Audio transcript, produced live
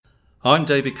I'm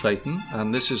David Clayton,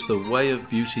 and this is the Way of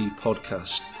Beauty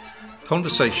podcast,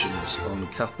 conversations on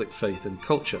Catholic faith and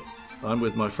culture. I'm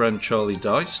with my friend Charlie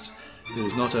Deist, who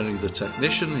is not only the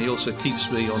technician, he also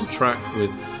keeps me on track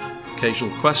with occasional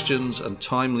questions and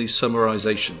timely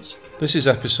summarizations. This is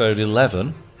episode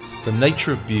 11, The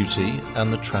Nature of Beauty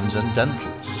and the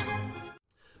Transcendentals.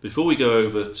 Before we go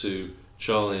over to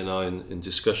Charlie and I in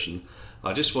discussion,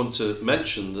 I just want to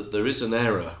mention that there is an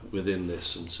error within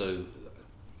this, and so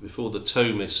before the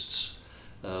Thomists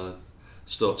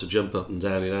start to jump up and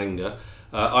down in anger,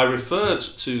 I referred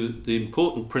to the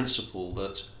important principle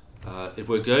that if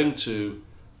we're going to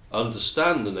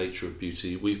understand the nature of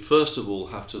beauty, we first of all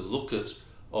have to look at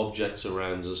objects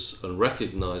around us and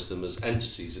recognize them as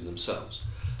entities in themselves.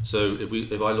 So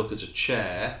if I look at a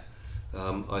chair,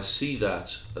 I see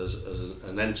that as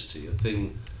an entity, a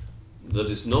thing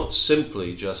that is not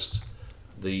simply just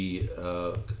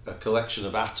a collection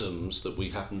of atoms that we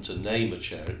happen to name a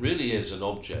chair. It really is an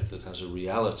object that has a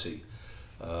reality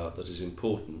that is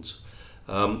important.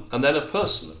 And then a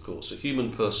person, of course, a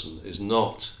human person is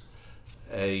not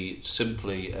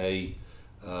simply a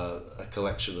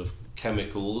collection of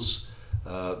chemicals.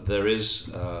 There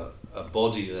is a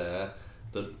body there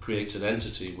that creates an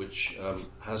entity which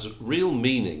has real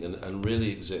meaning and really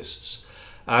exists.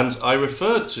 And I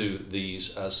referred to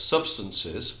these as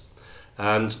substances.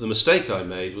 And the mistake I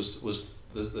made was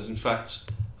that in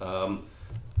fact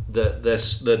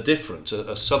they're different.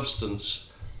 A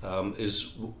substance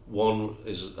is one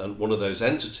of those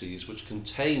entities which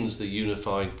contains the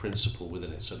unifying principle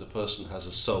within it. So the person has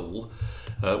a soul,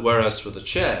 whereas for the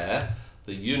chair,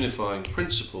 the unifying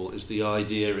principle is the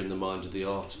idea in the mind of the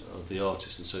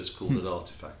artist, and so it's called an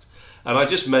artifact. And I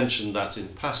just mentioned that in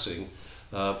passing,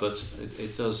 but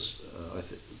it does. I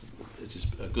think it is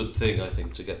a good thing, I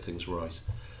think, to get things right.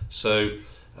 So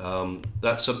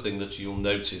that's something that you'll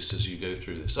notice as you go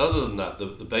through this. Other than that, the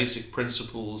basic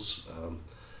principles,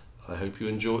 I hope you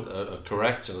enjoy, are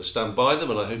correct, and I stand by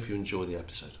them, and I hope you enjoy the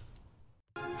episode.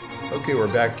 Okay,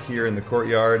 we're back here in the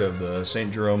courtyard of the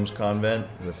St. Jerome's Convent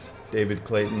with David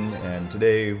Clayton, and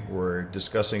today we're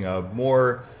discussing a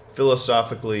more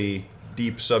philosophically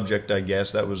deep subject, I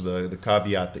guess. That was the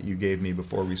caveat that you gave me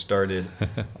before we started,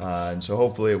 and so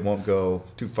hopefully it won't go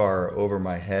too far over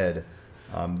my head.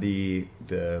 The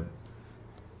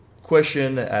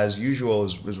question, as usual,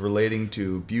 is relating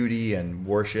to beauty and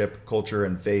worship, culture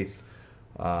and faith,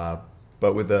 but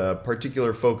with a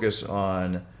particular focus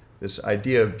on this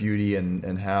idea of beauty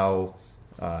and how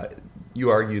you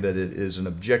argue that it is an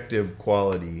objective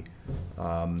quality.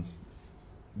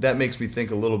 That makes me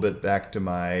think a little bit back to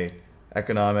my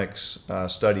economics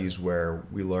studies, where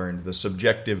we learned the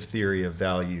subjective theory of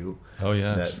value. Oh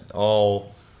yes. That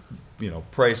all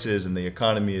prices and the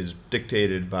economy is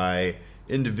dictated by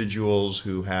individuals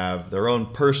who have their own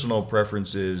personal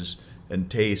preferences and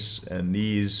tastes, and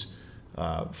these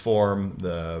form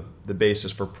the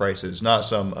basis for prices, not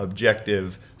some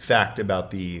objective fact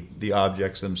about the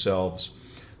objects themselves.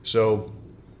 So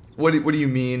what do you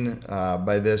mean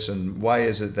by this, and why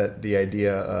is it that the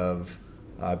idea of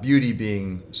beauty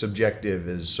being subjective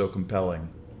is so compelling?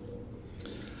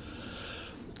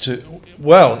 So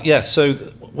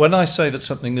when I say that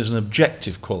something is an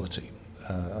objective quality,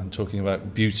 I'm talking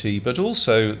about beauty, but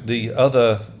also the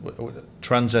other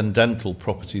transcendental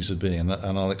properties of being,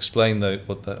 and I'll explain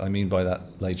what I mean by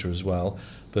that later as well.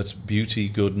 But beauty,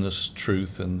 goodness,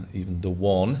 truth, and even the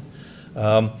one.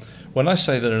 When I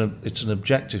say that it's an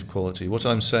objective quality, what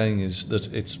I'm saying is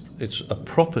that it's a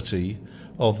property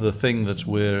of the thing that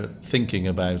we're thinking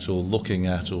about or looking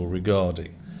at or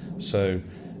regarding. So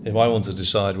if I want to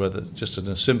decide whether, just in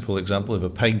a simple example, if a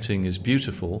painting is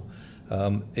beautiful,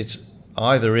 it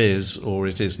either is or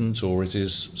it isn't, or it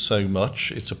is so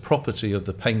much. It's a property of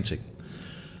the painting.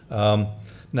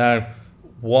 Now,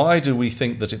 why do we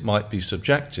think that it might be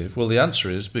subjective? Well, the answer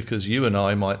is because you and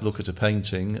I might look at a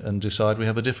painting and decide we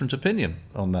have a different opinion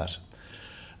on that.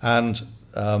 And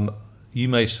you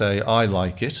may say, I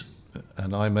like it,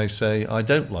 and I may say, I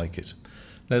don't like it.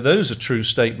 Now, those are true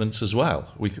statements as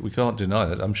well. We can't deny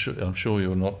that. I'm sure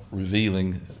you're not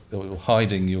revealing or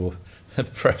hiding your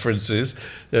preferences.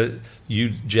 You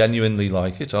genuinely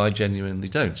like it, I genuinely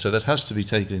don't. So that has to be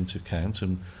taken into account.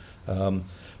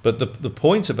 But the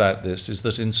point about this is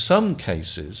that in some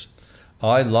cases,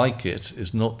 I like it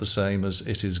is not the same as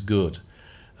it is good.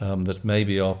 That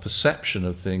maybe our perception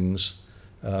of things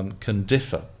can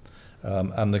differ.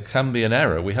 And there can be an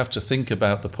error. We have to think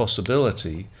about the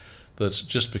possibility that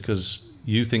just because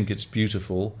you think it's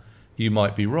beautiful, you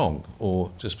might be wrong,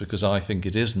 or just because I think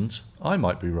it isn't, I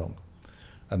might be wrong.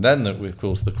 And then, of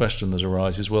course, the question that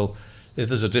arises, well, if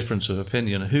there's a difference of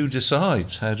opinion, who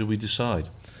decides? How do we decide?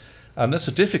 And that's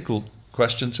a difficult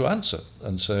question to answer.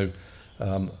 And so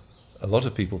a lot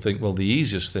of people think, well, the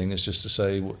easiest thing is just to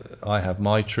say, I have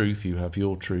my truth, you have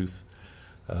your truth,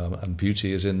 and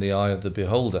beauty is in the eye of the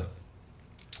beholder.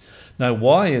 Now,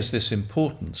 why is this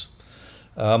important?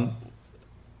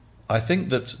 I think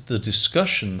that the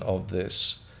discussion of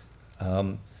this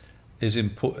is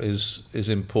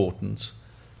important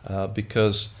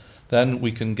because then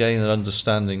we can gain an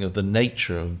understanding of the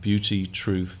nature of beauty,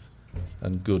 truth,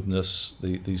 and goodness,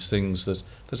 these things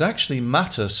that actually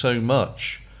matter so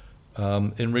much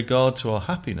in regard to our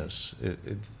happiness.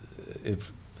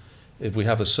 If we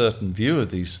have a certain view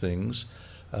of these things,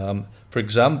 for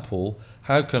example,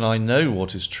 how can I know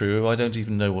what is true if I don't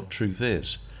even know what truth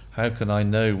is? How can I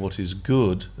know what is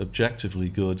good, objectively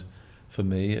good, for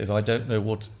me if I don't know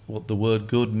what the word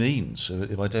good means,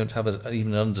 if I don't have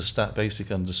even an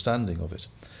basic understanding of it?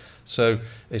 So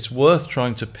it's worth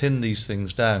trying to pin these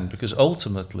things down, because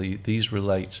ultimately these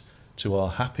relate to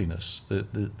our happiness.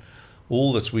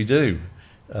 All that we do,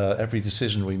 every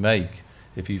decision we make,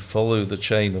 if you follow the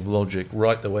chain of logic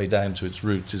right the way down to its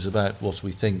roots, is about what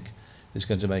we think is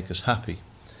going to make us happy.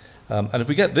 And if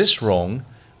we get this wrong,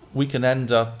 we can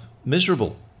end up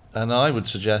miserable. And I would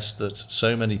suggest that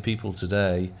so many people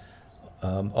today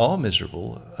are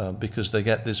miserable because they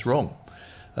get this wrong.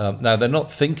 Now, they're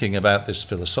not thinking about this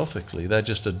philosophically. They're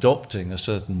just adopting a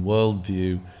certain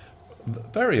worldview,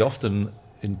 very often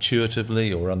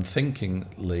intuitively or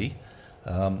unthinkingly.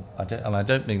 I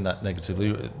don't mean that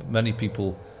negatively. Many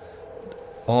people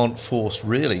aren't forced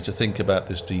really to think about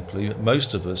this deeply.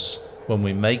 Most of us, when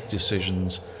we make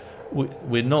decisions,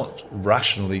 we're not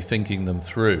rationally thinking them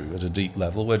through at a deep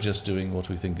level. We're just doing what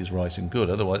we think is right and good.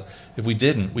 Otherwise, if we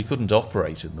didn't, we couldn't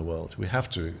operate in the world. We have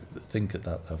to think at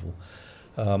that level.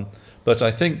 But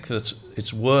I think that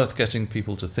it's worth getting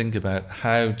people to think about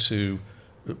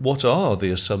what are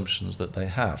the assumptions that they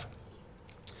have.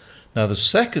 Now, the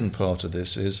second part of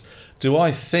this is, do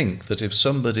I think that if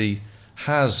somebody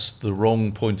has the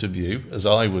wrong point of view, as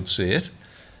I would see it,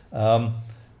 that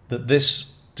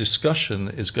this discussion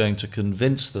is going to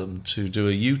convince them to do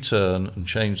a U-turn and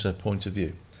change their point of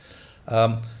view?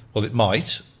 Well, it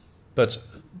might, but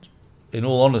in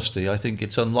all honesty, I think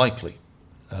it's unlikely.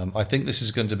 I think this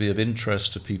is going to be of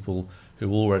interest to people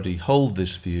who already hold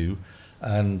this view,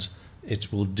 and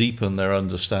it will deepen their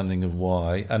understanding of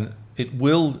why, and it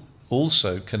will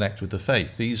also connect with the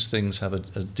faith. These things have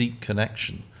a deep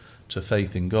connection to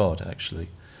faith in God, actually,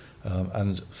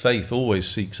 and faith always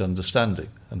seeks understanding,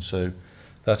 and so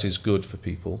that is good for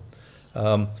people.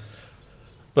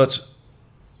 But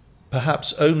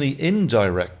perhaps only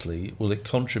indirectly will it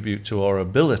contribute to our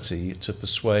ability to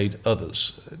persuade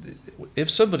others. If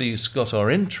somebody's got our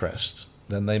interest,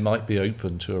 then they might be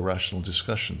open to a rational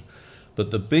discussion.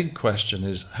 But the big question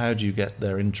is, how do you get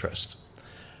their interest?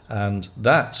 And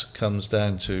that comes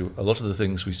down to a lot of the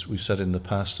things we've said in the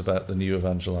past about the new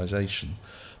evangelization.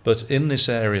 But in this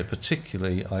area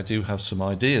particularly, I do have some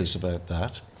ideas about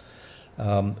that.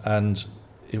 I'm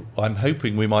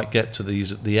hoping we might get to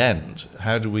these at the end.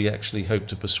 How do we actually hope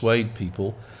to persuade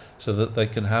people so that they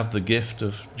can have the gift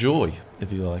of joy,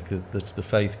 if you like, that the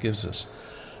faith gives us?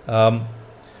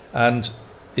 And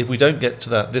if we don't get to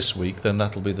that this week, then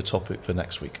that'll be the topic for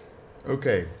next week.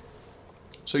 Okay.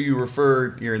 So you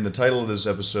refer here in the title of this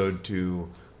episode to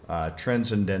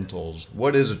Transcendentals.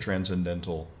 What is a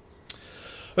transcendental?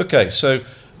 Okay, so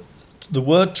the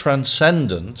word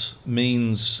transcendent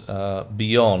means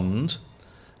beyond,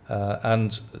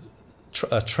 and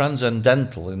a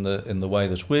transcendental in the way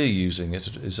that we're using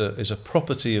it is a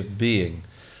property of being.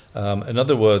 In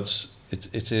other words,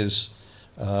 it is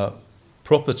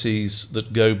properties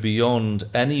that go beyond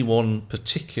any one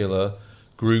particular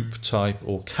group, type,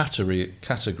 or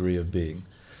category of being.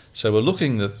 So we're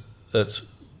looking at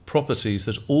properties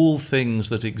that all things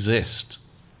that exist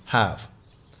have.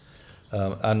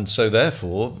 And so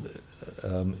therefore,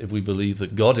 if we believe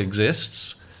that God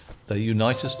exists, they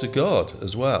unite us to God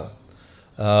as well.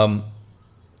 One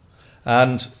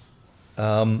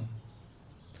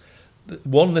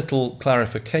little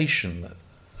clarification,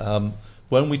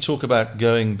 when we talk about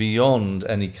going beyond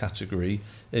any category,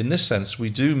 in this sense we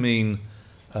do mean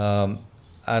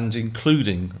and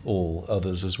including all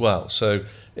others as well. So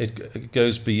it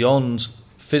goes beyond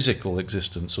physical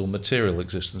existence or material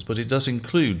existence, but it does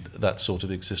include that sort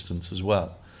of existence as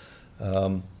well.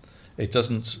 It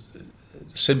doesn't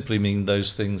simply mean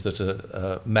those things that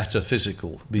are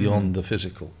metaphysical, beyond the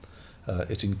physical.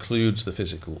 It includes the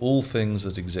physical, all things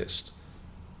that exist.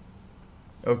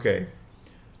 Okay.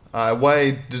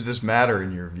 Why does this matter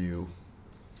in your view?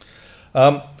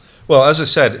 Well, as I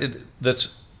said, that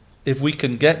if we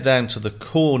can get down to the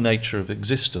core nature of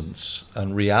existence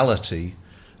and reality,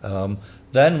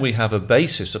 then we have a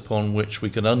basis upon which we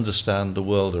can understand the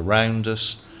world around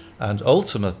us, and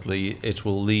ultimately it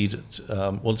will lead,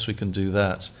 once we can do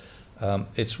that,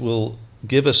 it will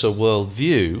give us a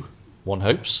worldview, one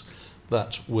hopes,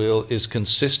 that is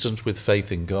consistent with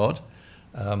faith in God,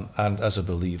 and as a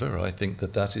believer I think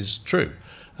that is true.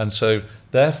 And so,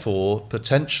 therefore,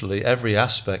 potentially every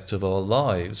aspect of our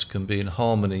lives can be in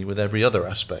harmony with every other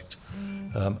aspect,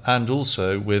 and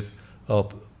also with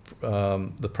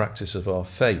the practice of our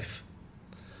faith.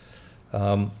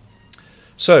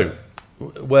 So,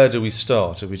 where do we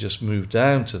start? If we just move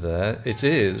down to there, it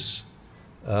is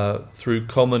through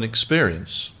common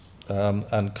experience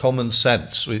and common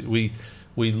sense. We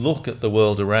look at the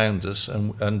world around us,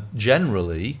 and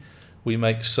generally we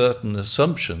make certain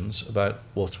assumptions about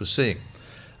what we're seeing.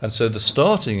 And so the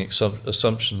starting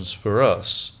assumptions for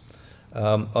us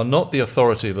are not the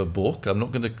authority of a book. I'm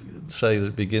not going to say that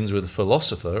it begins with a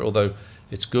philosopher, although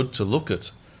it's good to look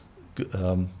at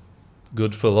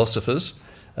good philosophers,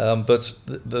 but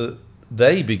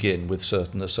they begin with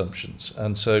certain assumptions.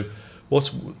 And so what's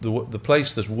the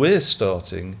place that we're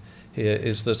starting here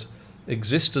is that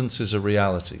existence is a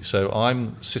reality. So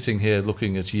I'm sitting here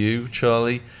looking at you,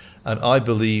 Charlie, and I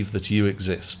believe that you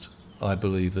exist. I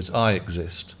believe that I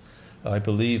exist. I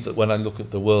believe that when I look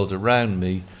at the world around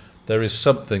me, there is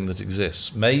something that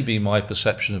exists. Maybe my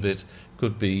perception of it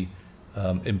could be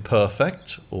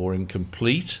imperfect or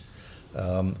incomplete,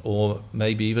 or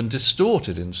maybe even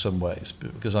distorted in some ways,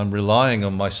 because I'm relying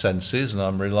on my senses and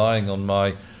I'm relying on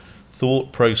my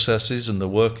thought processes and the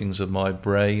workings of my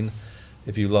brain,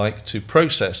 if you like, to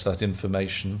process that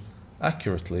information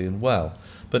accurately and well.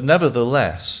 But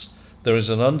nevertheless, there is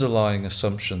an underlying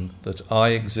assumption that I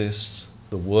exist,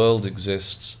 the world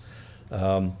exists,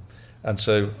 and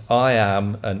so I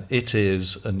am and it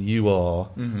is and you are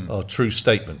true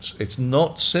statements. It's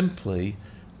not simply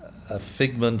a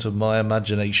figment of my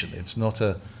imagination. It's not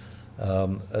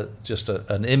just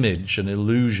an image, an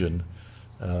illusion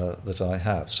that I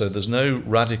have. So there's no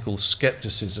radical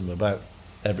skepticism about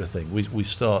everything. We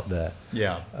start there.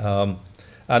 Yeah.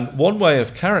 And one way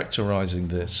of characterizing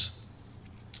this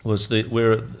was that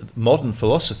modern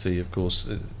philosophy, of course,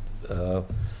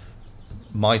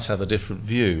 might have a different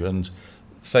view. And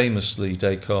famously,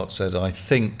 Descartes said, "I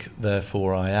think,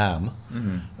 therefore I am."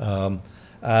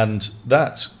 And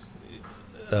that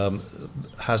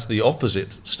has the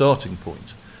opposite starting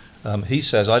point. He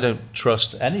says, "I don't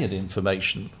trust any of the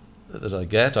information that I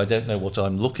get. I don't know what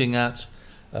I'm looking at.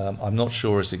 I'm not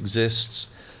sure it exists.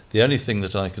 The only thing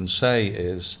that I can say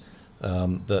is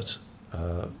that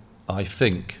I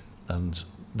think, and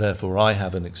therefore I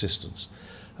have an existence."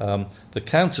 The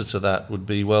counter to that would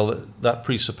be, well, that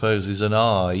presupposes an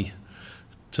I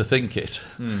to think it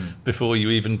before you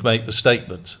even make the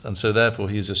statement. And so therefore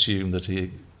he's assumed that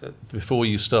before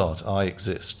you start, I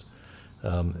exist,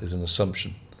 is an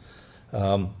assumption.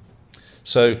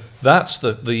 So that's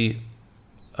the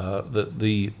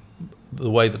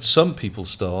way that some people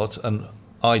start, and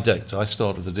I don't. I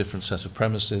start with a different set of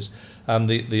premises, and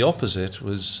the opposite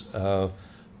was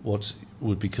what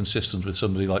would be consistent with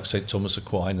somebody like St. Thomas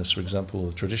Aquinas, for example,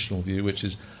 the traditional view, which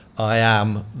is I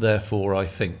am, therefore I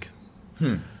think.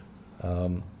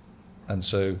 And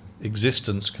so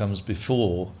existence comes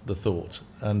before the thought,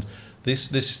 and this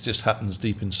just happens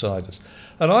deep inside us.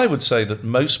 And I would say that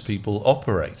most people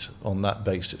operate on that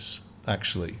basis,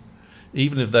 actually.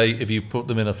 Even if you put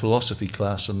them in a philosophy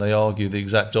class and they argue the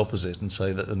exact opposite and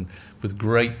say that, and with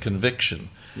great conviction.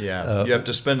 Yeah, you have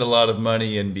to spend a lot of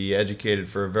money and be educated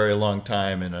for a very long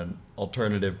time in an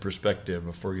alternative perspective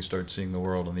before you start seeing the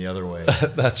world in the other way.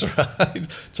 That's right. It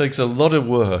takes a lot of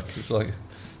work. It's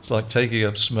like taking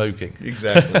up smoking.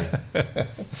 Exactly.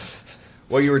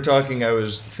 While you were talking, I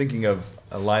was thinking of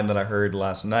a line that I heard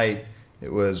last night.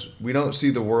 It was, "We don't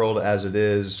see the world as it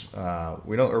is.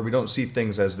 We don't see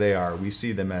things as they are. We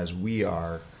see them as we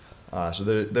are." So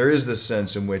there is this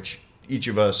sense in which each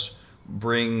of us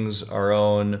brings our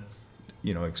own,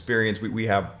 experience. We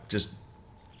have just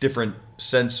different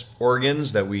sense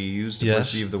organs that we use to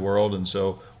perceive the world, and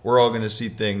so we're all going to see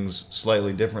things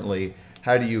slightly differently.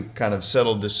 How do you kind of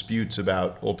settle disputes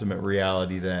about ultimate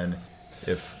reality then,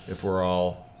 if we're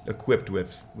all equipped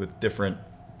with different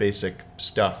basic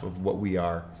stuff of what we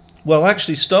are? Well,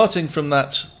 actually, starting from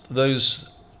those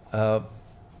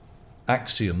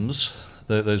axioms,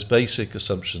 those basic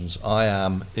assumptions, I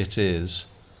am, it is,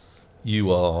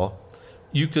 you are,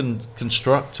 you can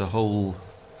construct a whole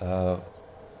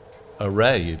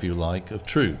array, if you like, of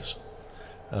truths.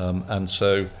 And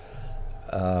so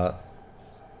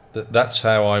that's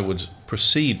how I would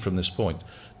proceed from this point.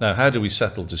 Now, how do we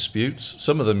settle disputes?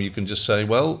 Some of them you can just say,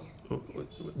 well,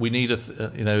 we need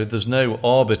there's no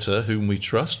arbiter whom we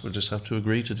trust. We'll just have to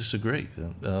agree to disagree.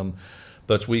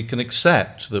 But we can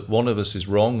accept that one of us is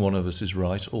wrong, one of us is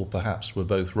right, or perhaps we're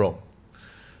both wrong.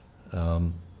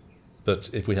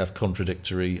 But if we have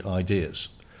contradictory ideas.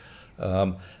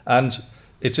 And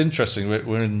it's interesting,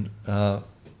 we're in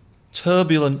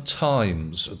turbulent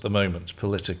times at the moment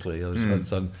politically.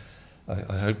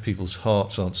 I hope people's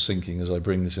hearts aren't sinking as I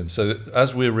bring this in. So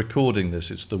as we're recording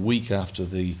this, it's the week after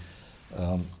the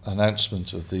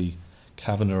announcement of the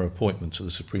Kavanagh appointment to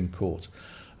the Supreme Court.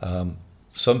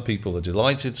 Some people are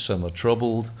delighted, some are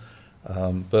troubled,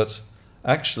 but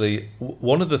actually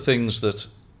one of the things that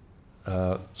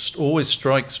always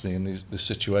strikes me in this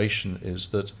situation is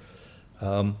that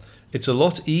it's a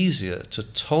lot easier to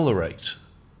tolerate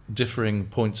differing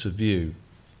points of view,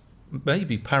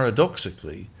 maybe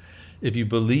paradoxically, if you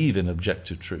believe in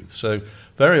objective truth. So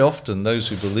very often those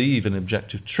who believe in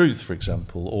objective truth, for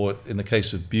example, or in the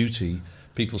case of beauty,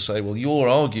 people say, well, you're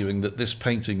arguing that this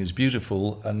painting is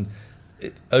beautiful and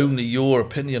only your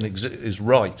opinion is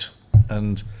right.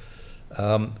 And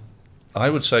I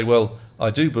would say, well, I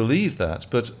do believe that,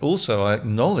 but also I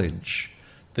acknowledge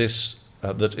this,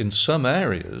 that in some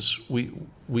areas we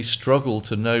struggle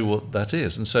to know what that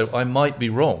is. And so I might be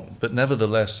wrong, but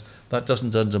nevertheless, that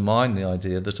doesn't undermine the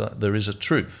idea that there is a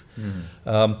truth.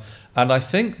 And I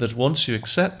think that once you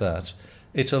accept that,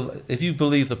 if you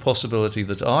believe the possibility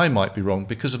that I might be wrong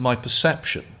because of my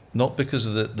perception, not because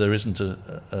of there isn't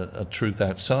a truth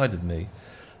outside of me,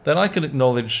 then I can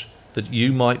acknowledge that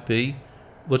you might be,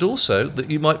 but also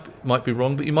that you might be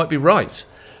wrong, but you might be right.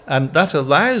 And that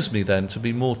allows me then to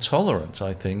be more tolerant,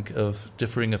 I think, of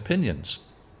differing opinions.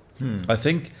 I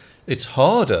think it's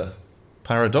harder,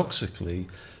 paradoxically,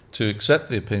 to accept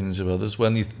the opinions of others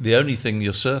when the only thing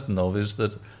you're certain of is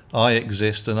that I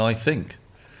exist and I think.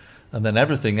 And then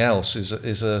everything else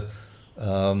is a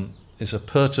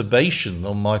perturbation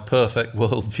on my perfect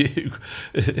worldview.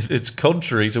 It's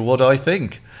contrary to what I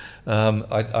think.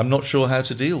 I'm not sure how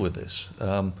to deal with this.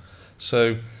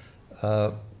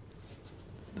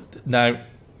 Now,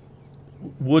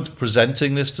 would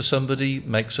presenting this to somebody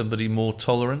make somebody more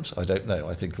tolerant? I don't know.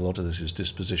 I think a lot of this is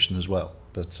disposition as well.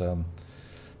 But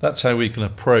that's how we can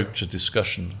approach a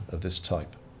discussion of this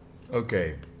type.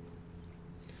 Okay.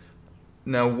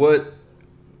 Now, what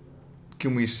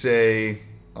can we say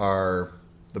are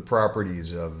the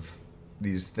properties of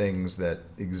these things that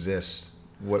exist?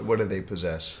 What do they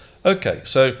possess? Okay,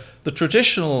 so the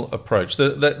traditional approach,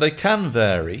 they can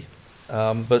vary,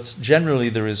 but generally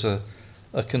there is a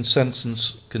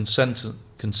consensus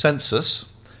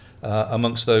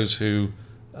amongst those who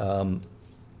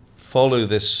follow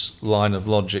this line of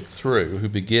logic through, who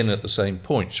begin at the same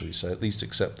point, shall we say, at least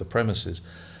accept the premises,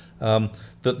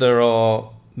 that there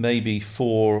are maybe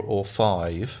 4 or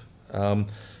 5.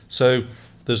 So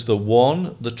there's the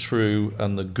one, the true,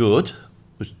 and the good,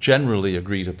 which generally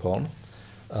agreed upon.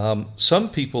 Some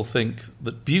people think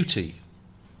that beauty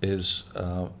is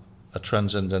a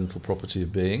transcendental property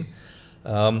of being.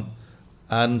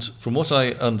 And from what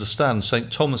I understand,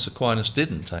 St. Thomas Aquinas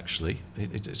didn't actually.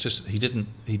 It's just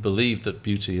he believed that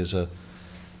beauty is an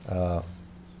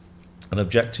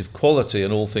objective quality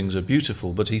and all things are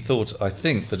beautiful, but I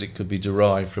think that it could be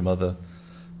derived from other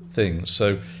things.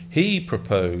 So he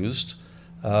proposed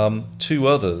 2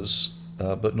 others,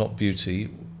 but not beauty: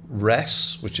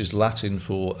 res, which is Latin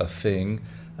for a thing,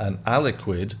 and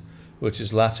aliquid, which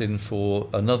is Latin for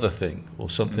another thing or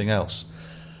something else.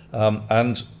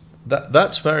 And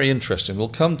that's very interesting. We'll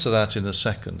come to that in a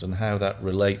second and how that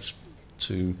relates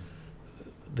to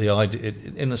the idea.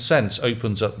 It, in a sense,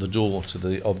 opens up the door to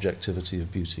the objectivity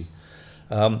of beauty.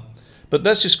 But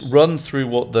let's just run through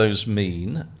what those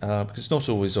mean, because it's not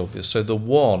always obvious. So the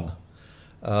one,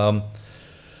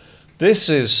 this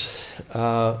is,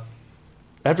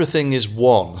 everything is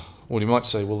one. Well, you might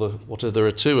say, well, what if there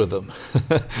are 2 of them?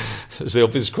 That's the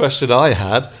obvious question I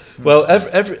had. Well,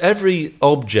 every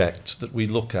object that we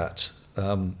look at,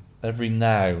 every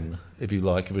noun, if you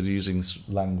like, if we're using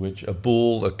language, a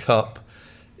ball, a cup,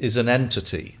 is an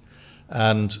entity.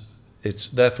 And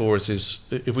therefore it is,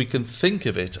 if we can think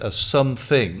of it as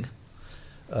something,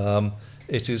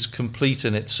 it is complete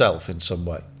in itself in some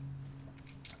way.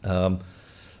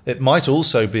 It might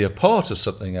also be a part of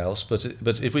something else, but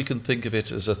if we can think of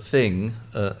it as a thing,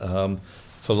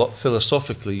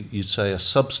 philosophically you'd say a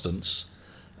substance,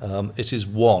 it is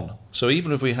one. So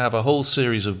even if we have a whole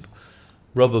series of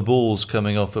rubber balls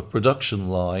coming off a production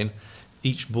line,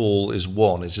 each ball is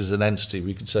one. It is an entity.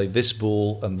 We could say this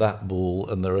ball and that ball,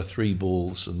 and there are 3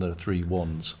 balls and there are 3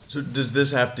 ones. So does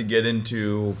this have to get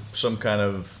into some kind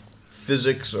of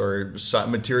physics or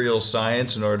material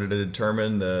science in order to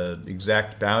determine the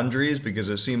exact boundaries? Because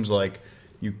it seems like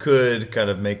you could kind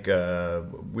of make a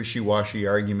wishy-washy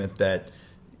argument that,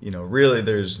 really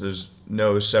there's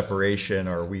no separation,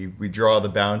 or we draw the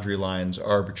boundary lines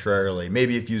arbitrarily.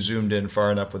 Maybe if you zoomed in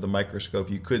far enough with a microscope,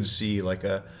 you could see like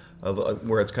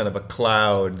where it's kind of a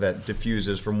cloud that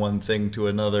diffuses from one thing to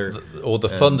another. Or the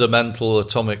fundamental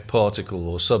atomic particle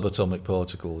or subatomic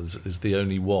particle is the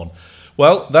only one.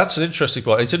 Well, that's an interesting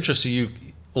point. It's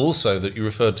interesting also that you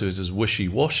referred to it as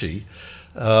wishy-washy.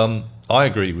 I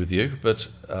agree with you, but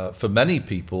for many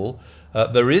people,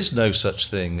 there is no such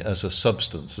thing as a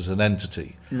substance, as an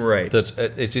entity. Right. That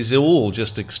it is all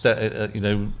just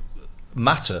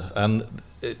matter, and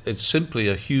it's simply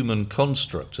a human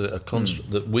construct, a construct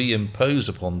that we impose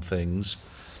upon things,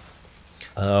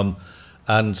 and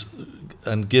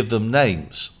give them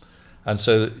names. And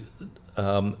so,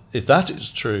 if that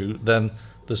is true, then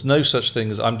there's no such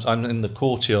thing as I'm in the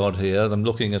courtyard here, and I'm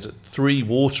looking at 3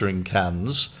 watering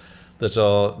cans that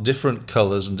are different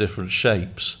colours and different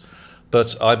shapes,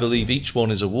 but I believe each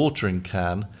one is a watering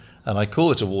can. And I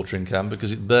call it a watering can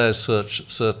because it bears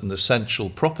certain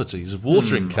essential properties of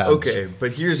watering cans. Okay,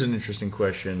 but here's an interesting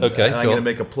question. Okay, and I'm going to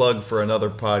make a plug for another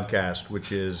podcast,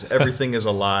 which is Everything is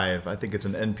Alive. I think it's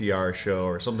an NPR show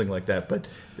or something like that. But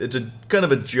it's a kind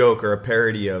of a joke or a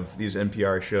parody of these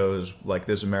NPR shows like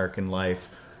This American Life,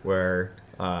 where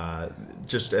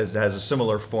just it has a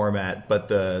similar format. But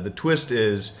the twist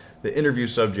is the interview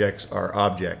subjects are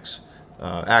objects.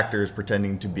 Actors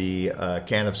pretending to be a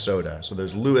can of soda. So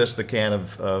there's Lewis, the can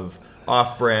of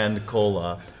off-brand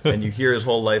cola, and you hear his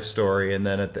whole life story, and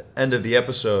then at the end of the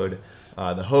episode,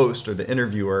 the host or the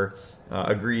interviewer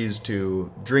agrees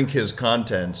to drink his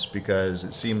contents because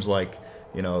it seems like,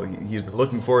 he's been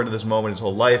looking forward to this moment his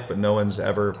whole life, but no one's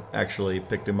ever actually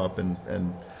picked him up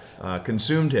and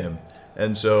consumed him.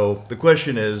 And so the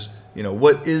question is,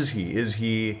 what is he? Is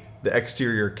he the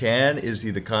exterior can? Is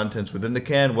he the contents within the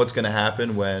can? What's going to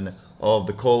happen when all of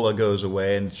the cola goes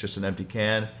away and it's just an empty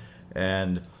can?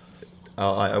 And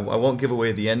I won't give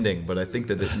away the ending, but I think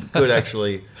that it could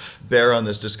actually bear on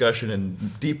this discussion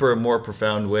in deeper and more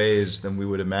profound ways than we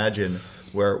would imagine,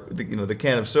 where the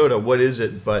can of soda, what is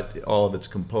it but all of its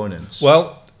components?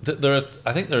 Well,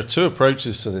 I think there are 2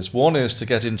 approaches to this. One is to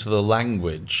get into the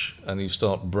language and you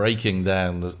start breaking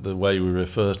down the way we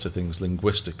refer to things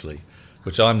linguistically,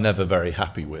 which I'm never very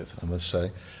happy with, I must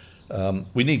say.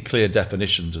 We need clear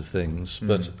definitions of things,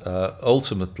 but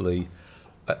ultimately,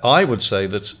 I would say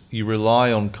that you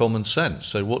rely on common sense.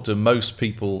 So what do most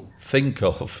people think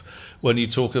of when you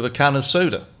talk of a can of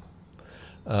soda?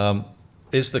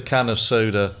 Is the can of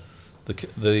soda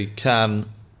the can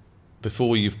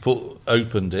before you've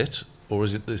opened it, or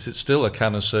is it still a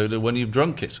can of soda when you've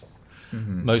drunk it?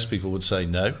 Mm-hmm. Most people would say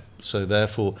no. So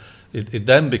therefore, it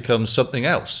then becomes something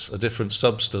else, a different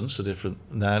substance,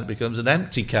 now it becomes an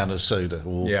empty can of soda,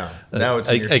 or now it's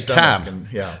in your a stomach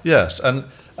can. Yes,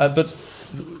 but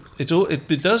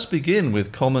it does begin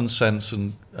with common sense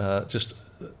and just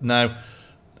now.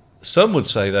 Some would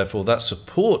say, therefore, that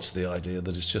supports the idea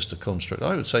that it's just a construct.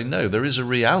 I would say no. There is a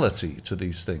reality to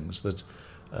these things that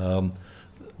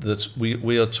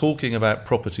we are talking about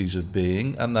properties of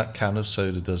being, and that can of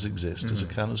soda does exist as a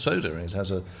can of soda, and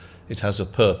it has a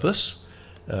purpose.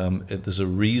 There's a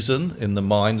reason in the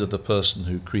mind of the person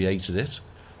who created it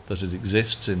that it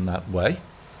exists in that way.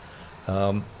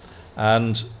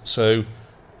 And so,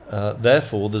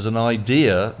 therefore, there's an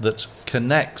idea that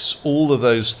connects all of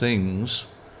those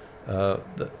things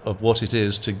of what it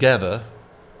is together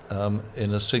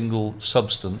in a single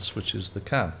substance, which is the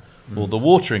can, or the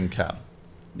watering can.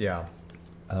 Yeah.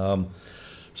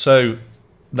 So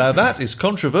now that is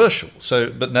controversial.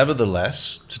 But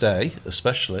nevertheless, today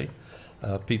especially,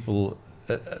 people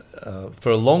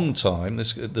for a long time,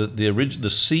 the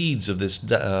seeds of this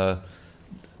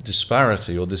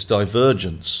disparity or this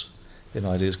divergence in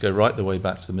ideas go right the way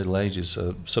back to the Middle Ages.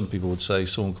 Some people would say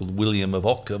someone called William of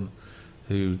Ockham,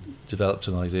 who developed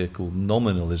an idea called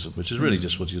nominalism, which is really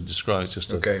just what you described, it's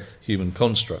just a human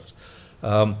construct.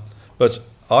 But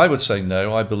I would say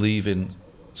no, I believe in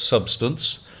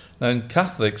substance. Now in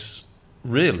Catholics,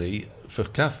 really, for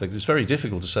Catholics, it's very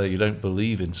difficult to say you don't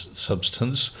believe in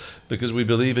substance because we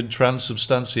believe in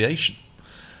transubstantiation.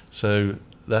 So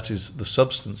that is, the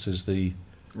substance is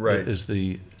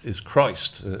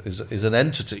Christ, is an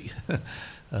entity,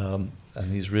 and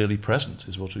he's really present,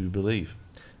 is what we believe.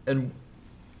 And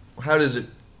how does it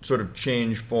sort of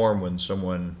change form when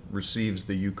someone receives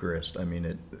the Eucharist? I mean,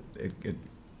 it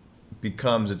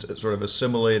becomes, it's sort of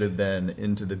assimilated then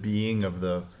into the being of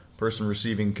the person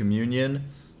receiving communion?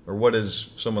 Or what does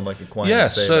someone like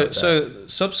Aquinas say about that? So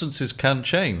substances can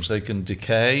change. They can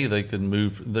decay, they can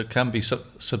move, there can be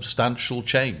substantial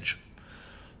change.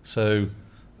 So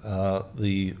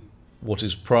what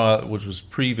was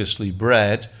previously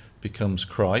bread becomes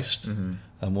Christ, and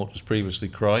what was previously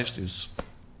Christ is,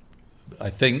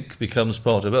 I think, becomes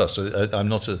part of us. So I'm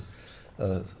not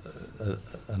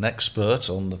an expert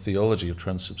on the theology of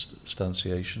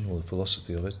transubstantiation or the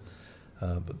philosophy of it,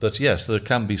 but yes, there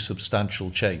can be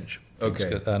substantial change.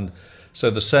 Okay. And so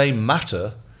the same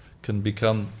matter can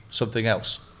become something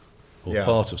else, or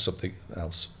part of something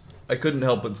else. I couldn't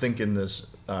help but think in this,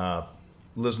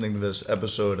 listening to this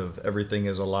episode of Everything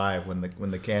Is Alive, when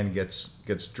the can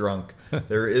gets drunk,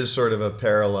 there is sort of a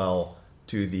parallel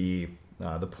to the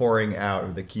pouring out,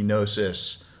 or the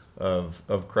kenosis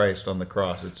of Christ on the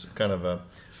cross. It's kind of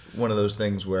one of those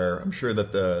things where I'm sure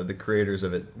that the creators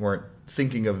of it weren't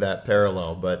thinking of that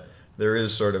parallel, but there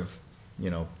is sort of,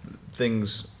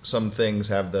 some things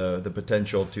have the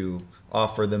potential to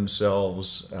offer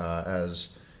themselves as,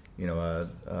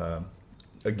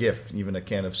 a gift. Even a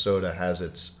can of soda has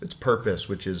its purpose,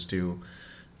 which is to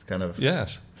kind of...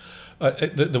 Yes.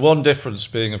 The one difference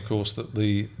being, of course, that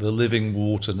the living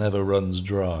water never runs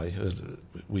dry,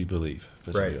 we believe.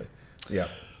 Right. Yeah.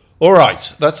 All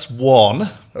right, that's one.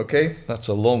 Okay. That's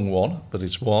a long one, but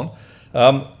it's one.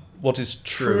 What is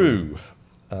true?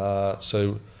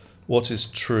 So what is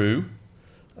true?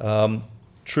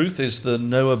 Truth is the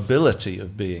knowability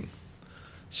of being.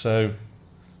 So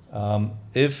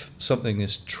if something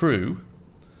is true,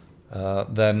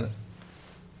 then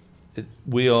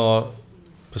we are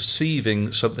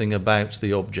perceiving something about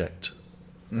the object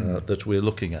that we're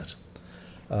looking at.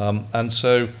 And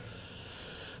so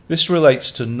this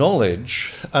relates to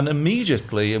knowledge and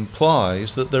immediately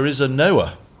implies that there is a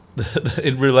knower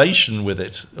in relation with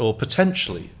it, or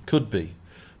potentially could be,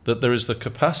 that there is the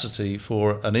capacity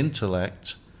for an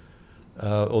intellect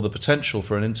or the potential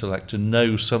for an intellect to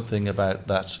know something about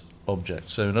that object.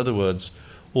 So in other words,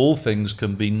 all things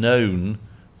can be known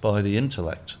by the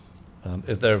intellect.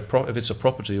 If it's a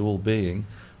property of all being,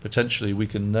 potentially we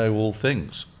can know all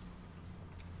things.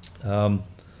 And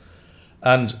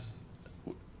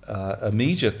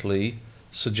immediately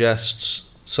suggests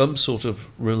some sort of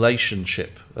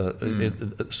relationship.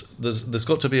 There's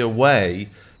got to be a way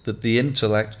that the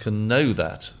intellect can know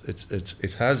that.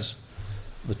 It has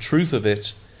the truth of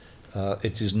it.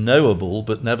 It is knowable,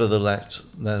 but nevertheless,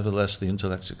 the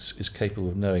intellect is capable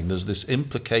of knowing. There's this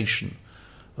implication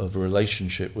of a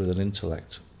relationship with an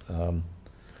intellect.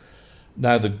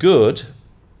 Now, the good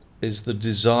is the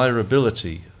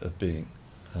desirability of being.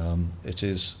 It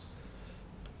is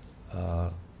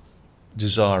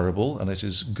desirable, and it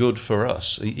is good for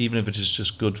us, even if it is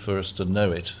just good for us to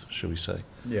know it, shall we say.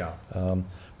 Yeah.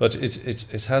 But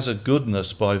it has a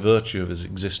goodness by virtue of its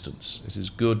existence. It is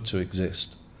good to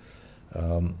exist.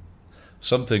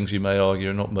 Some things you may argue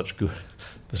are not much good.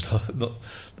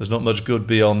 There's not much good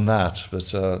beyond that. But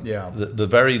the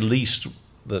very least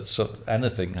that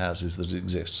anything has is that it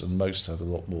exists, and most have a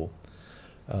lot more.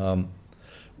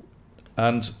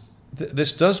 And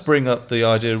this does bring up the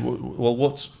idea. Well,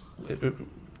 what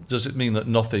does it mean that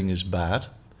nothing is bad?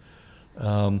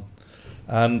 And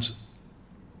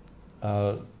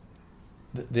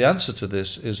the answer to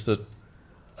this is that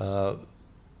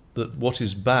that what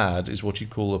is bad is what you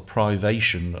call a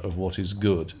privation of what is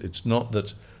good. It's not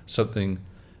that something,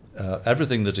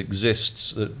 everything that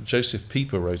exists, that Joseph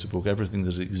Pieper wrote a book, Everything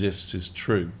That Exists is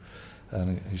True.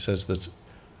 And he says that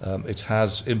it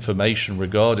has information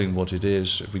regarding what it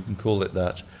is, if we can call it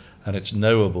that, and it's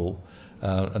knowable.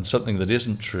 And something that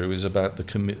isn't true is about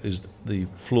the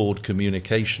flawed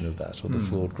communication of that, or the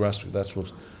flawed grasping. That's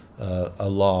what a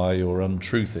lie or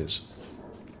untruth is.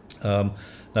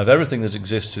 Now, if everything that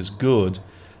exists is good,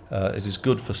 it is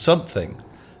good for something.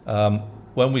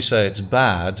 When we say it's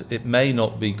bad, it may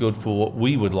not be good for what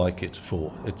we would like it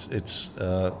for.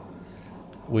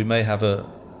 We may have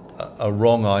a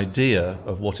wrong idea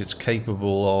of what it's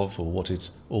capable of or what it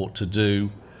ought to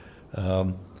do,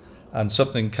 and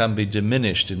something can be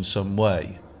diminished in some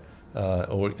way,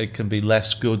 or it can be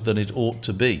less good than it ought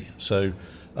to be. So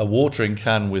a watering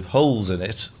can with holes in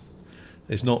it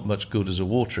is not much good as a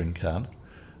watering can.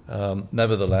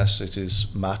 Nevertheless, it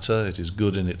is matter, it is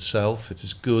good in itself, it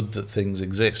is good that things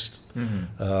exist.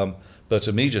 But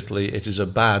immediately it is a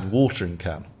bad watering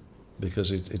can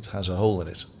because it has a hole in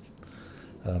it.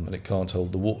 And it can't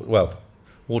hold the water. Well,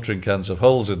 Watering cans have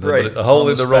holes in them, right, but a hole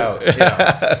in the wrong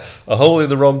a hole in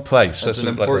the wrong place. That's an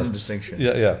important distinction.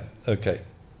 Yeah. Okay.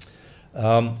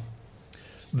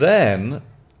 Then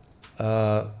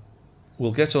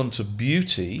we'll get on to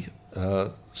beauty.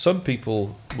 Some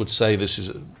people would say this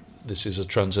is a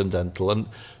transcendental, and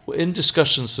in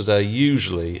discussions today,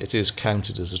 usually it is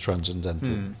counted as a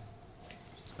transcendental.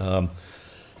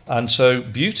 And so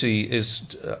beauty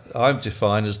is, I've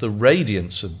defined as the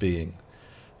radiance of being.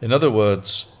 In other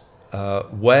words,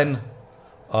 when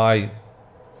I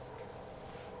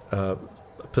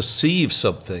perceive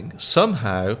something,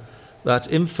 somehow that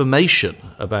information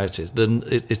about it, then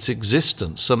its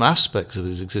existence, some aspects of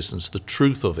its existence, the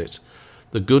truth of it,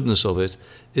 the goodness of it,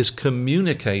 is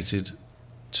communicated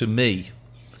to me.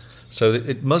 So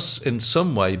it must in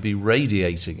some way be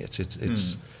radiating it.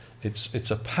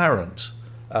 It's apparent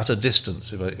at a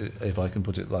distance, if I can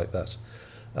put it like that.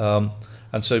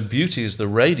 And so beauty is the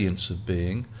radiance of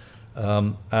being.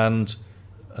 And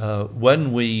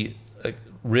when we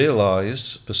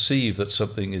perceive that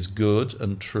something is good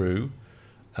and true,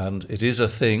 and it is a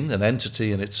thing, an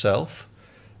entity in itself,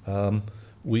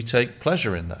 we take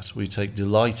pleasure in that. We take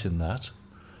delight in that.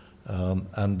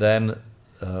 And then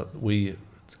we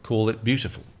call it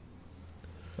beautiful.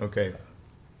 Okay.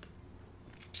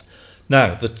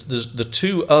 Now, the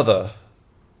two other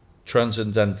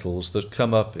transcendentals that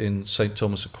come up in St.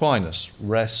 Thomas Aquinas,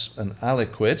 res and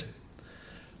aliquid,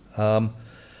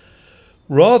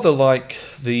 rather like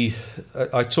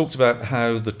I talked about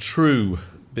how the true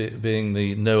being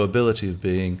the knowability of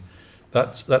being,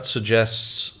 that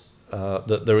suggests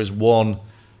that there is one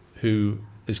who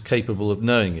is capable of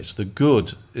knowing it. The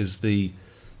good is the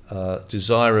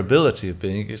desirability of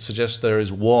being. It suggests there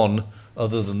is one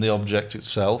other than the object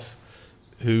itself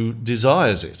who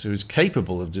desires it, who is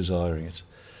capable of desiring it.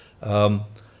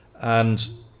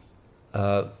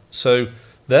 So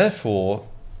therefore,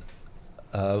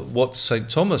 what St.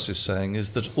 Thomas is saying is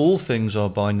that all things are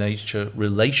by nature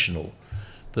relational,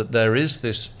 that there is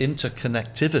this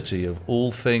interconnectivity of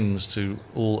all things to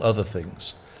all other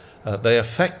things. They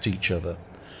affect each other.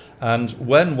 And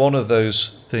when one of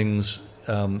those things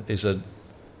is a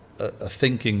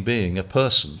thinking being, a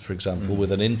person, for example,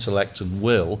 with an intellect and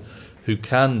will, who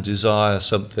can desire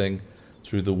something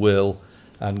through the will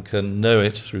and can know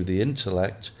it through the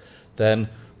intellect, then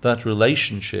that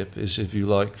relationship is, if you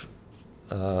like,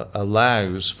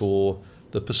 allows for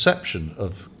the perception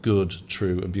of good,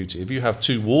 true, and beauty. If you have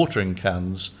two watering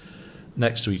cans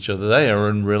next to each other, they are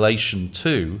in relation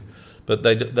to, but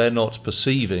they're not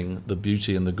perceiving the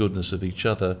beauty and the goodness of each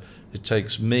other. It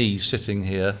takes me sitting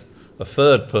here, a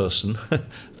third person,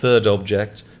 third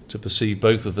object, to perceive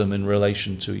both of them in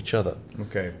relation to each other.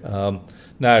 Okay.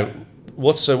 Now,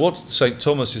 what St.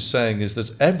 Thomas is saying is that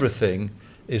everything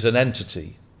is an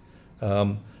entity,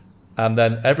 and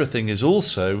then everything is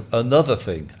also another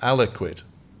thing. Aliquid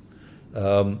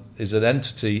is an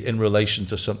entity in relation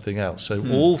to something else. So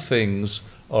all things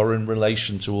are in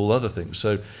relation to all other things.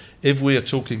 So if we are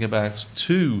talking about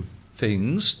two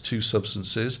things, two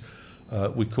substances,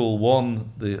 we call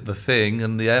one the thing,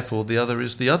 and therefore the other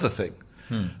is the other thing.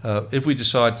 If we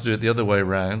decide to do it the other way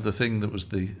around, the thing that was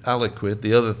the aliquid,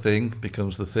 the other thing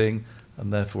becomes the thing,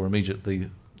 and therefore immediately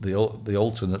the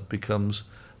alternate becomes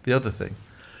the other thing.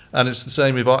 And it's the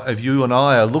same if you and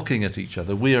I are looking at each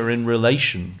other, we are in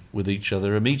relation with each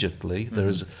other immediately. There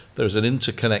is an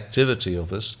interconnectivity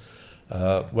of us,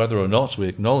 whether or not we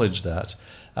acknowledge that.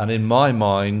 And in my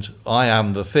mind, I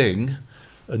am the thing,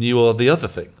 and you are the other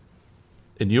thing.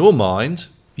 In your mind,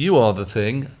 you are the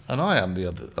thing, and I am the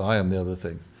other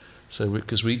thing. So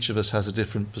because each of us has a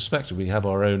different perspective, we have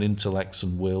our own intellects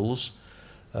and wills,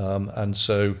 and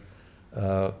so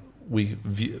we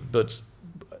view, but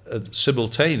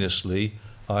simultaneously,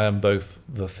 I am both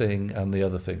the thing and the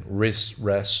other thing, res,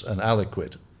 and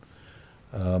aliquid.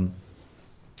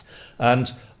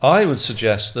 And I would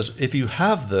suggest that if you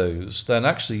have those, then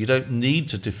actually you don't need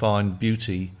to define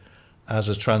beauty as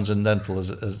a transcendental,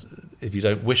 as if you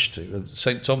don't wish to.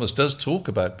 St. Thomas does talk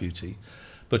about beauty,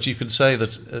 but you could say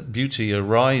that beauty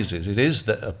arises. It is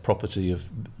a property of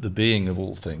the being of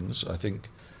all things. I think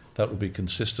that would be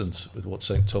consistent with what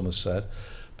St. Thomas said.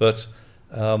 But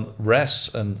res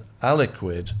and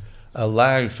aliquid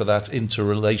allow for that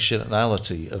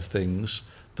interrelationality of things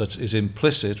that is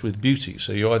implicit with beauty.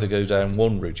 So you either go down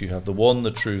one route, you have the one,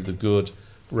 the true, the good,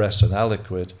 res and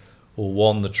aliquid, or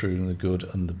one, the true and the good,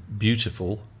 and the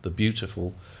beautiful,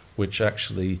 which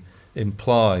actually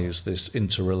implies this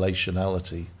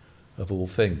interrelationality of all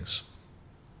things.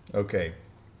 Okay.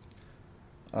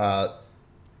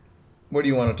 What do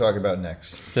you want to talk about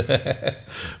next?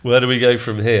 Where do we go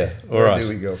from here? Where do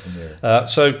we go from here?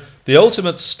 So the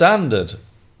ultimate standard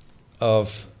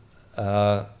of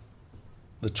the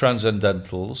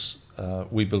Transcendentals,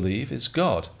 we believe, is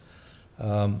God.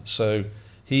 So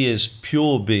he is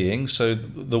pure being. So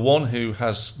the one who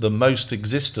has the most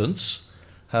existence,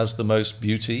 has the most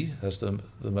beauty, has the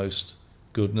most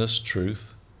goodness,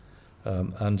 truth,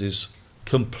 and is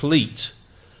complete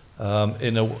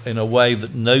in a way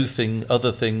that no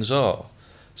other things are.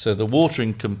 So the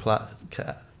watering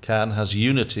can has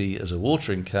unity as a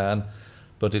watering can,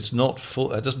 but it's not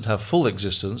full. It doesn't have full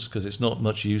existence because it's not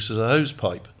much use as a hose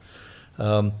pipe.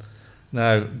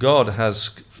 Now God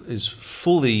is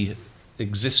fully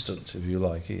existent, if you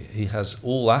like. He has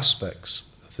all aspects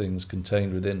of things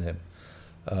contained within him.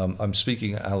 I'm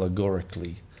speaking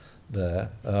allegorically there.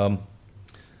 I'm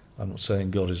not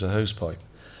saying God is a hose pipe.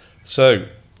 So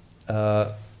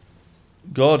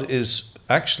God is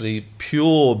actually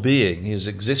pure being. He is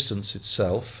existence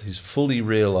itself. He's fully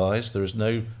realized. There is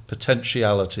no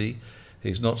potentiality.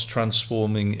 He's not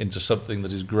transforming into something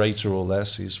that is greater or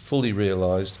less. He's fully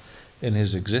realized in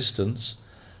his existence.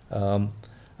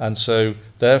 And so,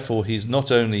 therefore, he's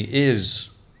not only is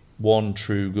one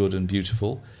true, good, and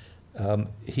beautiful,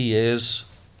 he is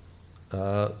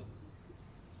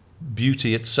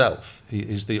beauty itself. He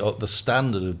is the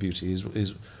standard of beauty,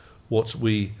 is what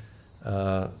we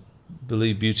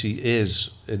believe beauty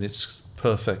is in its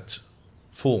perfect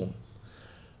form.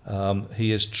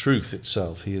 He is truth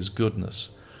itself. He is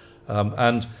goodness.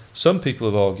 And some people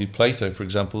have argued, Plato, for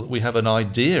example, that we have an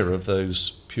idea of those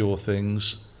pure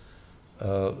things,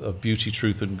 of beauty,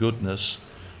 truth, and goodness,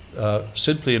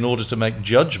 simply in order to make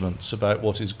judgments about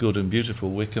what is good and beautiful.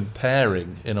 We're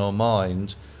comparing in our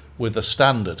mind with a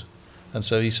standard. And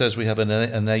so he says we have an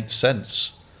innate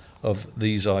sense of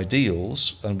these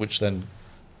ideals, and which then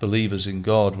believers in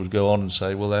God would go on and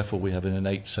say, well, therefore we have an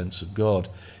innate sense of God,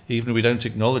 even if we don't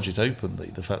acknowledge it openly,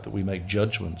 the fact that we make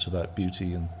judgments about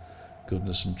beauty and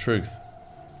goodness and truth.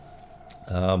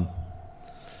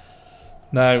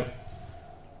 Now,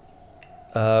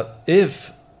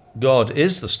 if God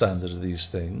is the standard of these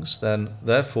things, then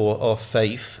therefore our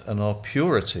faith and our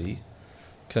purity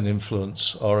can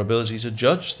influence our ability to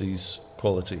judge these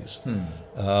qualities,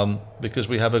 because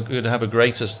we have a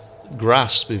greater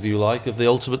grasp, if you like, of the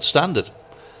ultimate standard.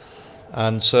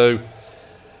 And so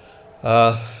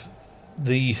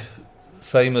the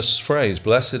famous phrase,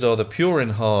 blessed are the pure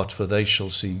in heart, for they shall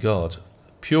see God.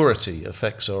 Purity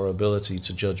affects our ability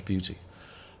to judge beauty.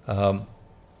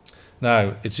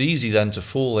 Now, it's easy then to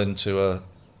fall into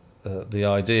the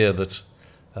idea that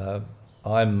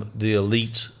I'm the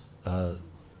elite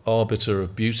arbiter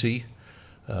of beauty.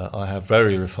 I have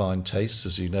very refined tastes,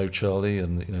 as you know, Charlie,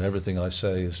 and everything I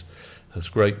say has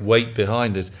great weight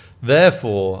behind it.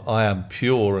 Therefore, I am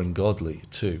pure and godly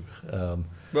too.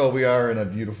 Well, we are in a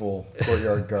beautiful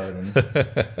courtyard garden.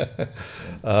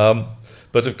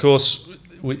 But of course,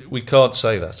 we can't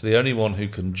say that. The only one who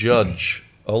can judge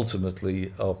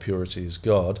ultimately our purity is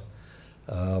God.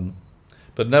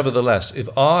 But nevertheless, if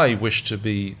I wish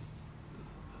to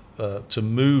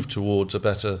move towards a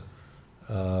better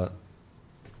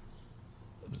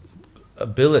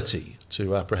ability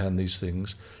to apprehend these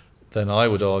things, then I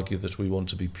would argue that we want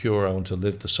to be pure. I want to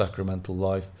live the sacramental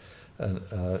life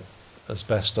as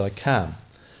best I can.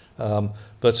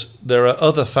 But there are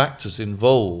other factors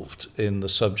involved in the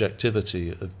subjectivity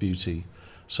of beauty,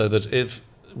 so that if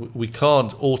we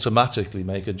can't automatically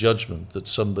make a judgment that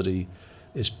somebody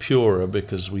is purer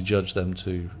because we judge them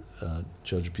to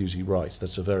judge beauty right.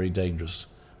 That's a very dangerous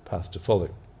path to follow.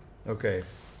 Okay.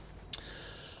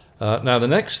 Now the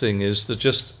next thing is that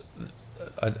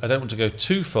I don't want to go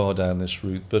too far down this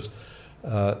route, but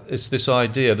it's this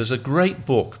idea. There's a great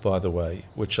book, by the way,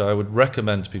 which I would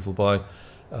recommend to people by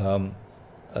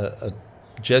a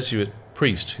Jesuit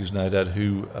priest who's now dead,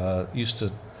 who used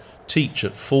to teach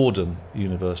at Fordham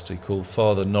University, called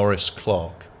Father Norris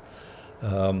Clark.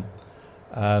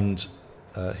 And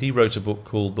he wrote a book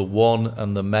called The One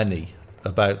and the Many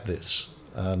about this.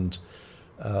 And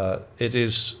he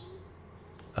is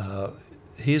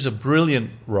a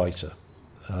brilliant writer.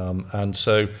 And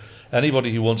so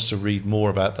anybody who wants to read more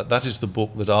about that is the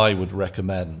book that I would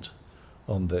recommend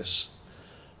on this.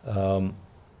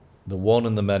 The One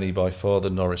and the Many by Father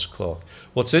Norris Clark.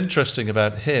 What's interesting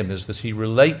about him is that he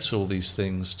relates all these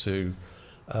things to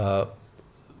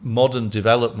modern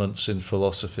developments in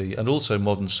philosophy and also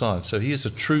modern science. So he is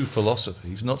a true philosopher.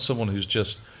 He's not someone who's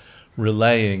just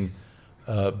relaying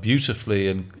beautifully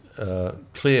and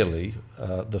clearly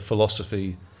the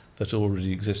philosophy that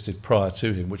already existed prior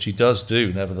to him, which he does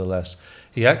do nevertheless.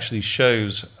 He actually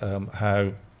shows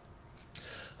how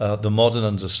the modern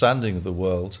understanding of the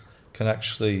world can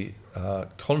actually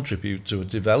contribute to a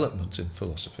development in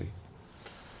philosophy.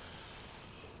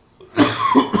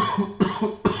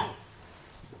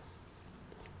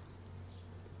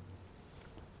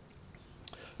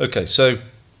 Okay, so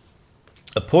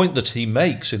a point that he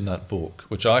makes in that book,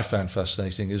 which I found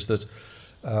fascinating, is that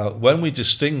when we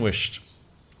distinguished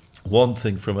one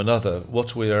thing from another,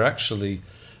 what we are actually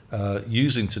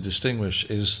using to distinguish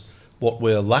is what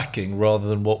we're lacking rather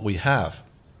than what we have.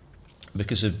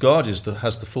 Because if God has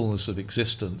the fullness of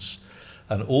existence,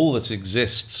 and all that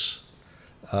exists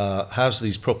has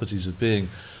these properties of being,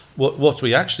 what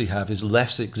we actually have is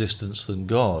less existence than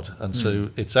God. And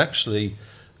so it's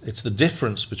the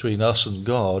difference between us and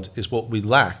God is what we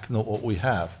lack, not what we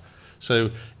have.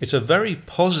 So it's a very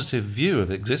positive view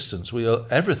of existence.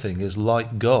 Everything is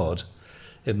like God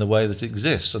in the way that it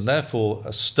exists, and therefore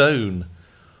a stone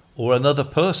or another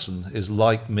person is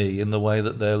like me in the way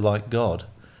that they're like God,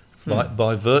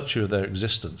 by virtue of their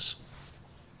existence.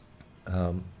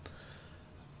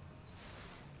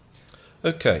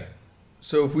 Okay.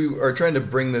 So if we are trying to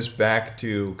bring this back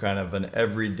to kind of an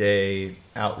everyday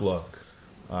outlook,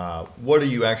 what are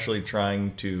you actually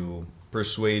trying to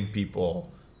persuade people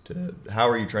to? How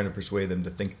are you trying to persuade them to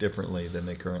think differently than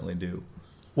they currently do?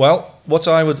 Well, what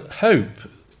I would hope,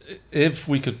 if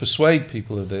we could persuade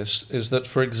people of this, is that,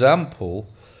 for example,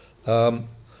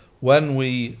 when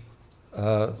we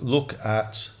look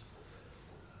at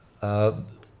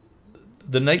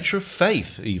the nature of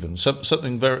faith, even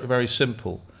something very, very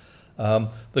simple.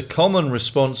 The common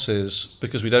response is,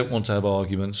 because we don't want to have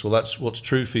arguments, well, that's what's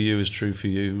true for you is true for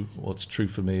you, what's true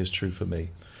for me is true for me.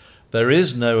 There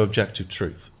is no objective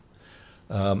truth.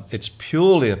 It's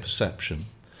purely a perception,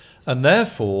 and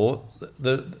therefore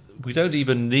we don't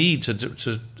even need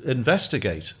to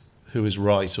investigate who is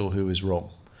right or who is wrong.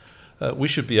 We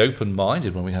should be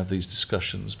open-minded when we have these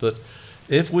discussions, but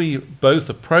if we both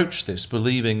approach this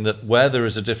believing that where there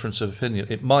is a difference of opinion,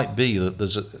 it might be that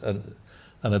there's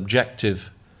an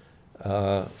objective,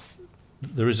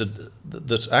 there is a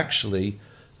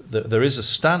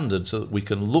standard that we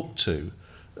can look to,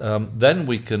 then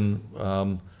we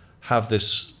can have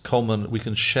this common, we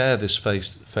can share this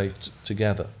faith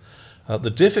together. The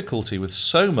difficulty with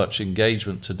so much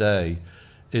engagement today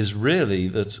is really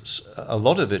that a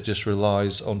lot of it just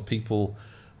relies on people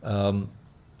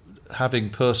having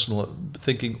personal,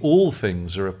 thinking all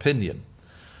things are opinion,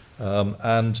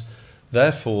 and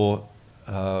therefore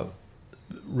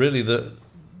really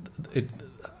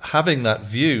having that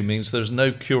view means there's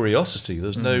no curiosity,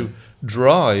 there's no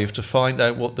drive to find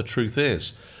out what the truth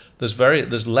is.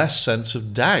 There's less sense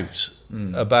of doubt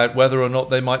about whether or not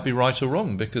they might be right or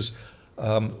wrong, because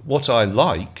what I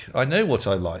like, I know what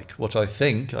I like. What I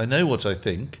think, I know what I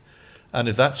think. And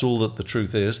if that's all that the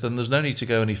truth is, then there's no need to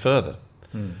go any further.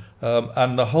 And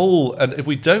if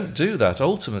we don't do that,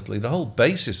 ultimately, the whole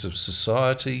basis of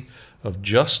society, of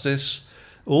justice,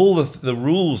 all of the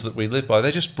rules that we live by,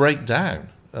 they just break down,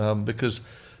 because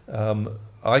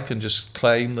I can just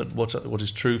claim that what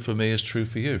is true for me is true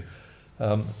for you.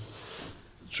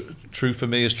 True for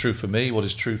me is true for me. What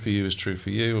is true for you is true for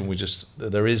you, and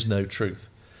there is no truth.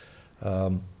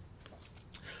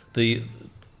 The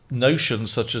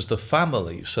notions such as the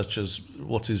family, such as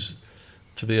what is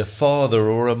to be a father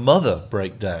or a mother,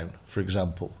 break down. For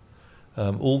example,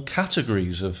 all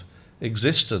categories of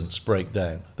existence break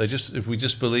down. If we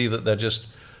just believe that they're just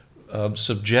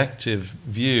subjective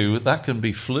view, that can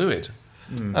be fluid.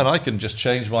 And I can just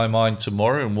change my mind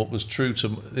tomorrow, and what was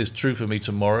is true for me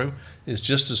tomorrow is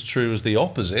just as true as the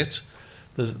opposite,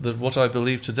 what I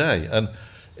believe today. And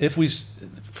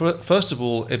first of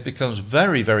all, it becomes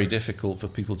very, very difficult for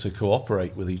people to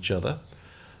cooperate with each other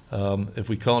if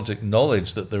we can't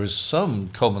acknowledge that there is some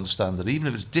common standard, even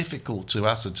if it's difficult to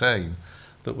ascertain,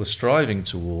 that we're striving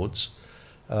towards.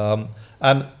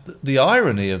 And the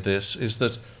irony of this is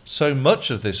that so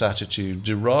much of this attitude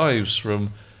derives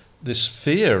from this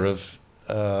fear of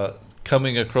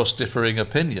coming across differing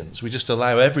opinions. We just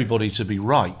allow everybody to be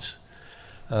right.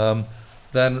 Then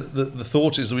the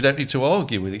thought is we don't need to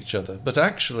argue with each other. But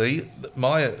actually,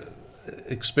 my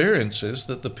experience is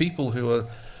that the people who are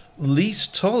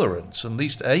least tolerant and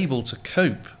least able to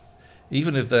cope,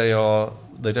 even if they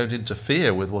don't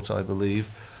interfere with what I believe,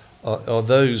 are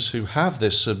those who have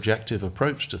this subjective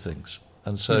approach to things.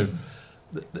 And so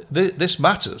this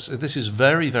matters. This is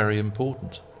very, very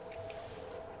important.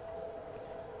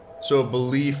 So a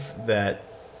belief that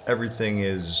everything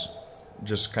is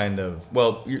just kind of,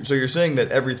 so you're saying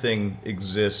that everything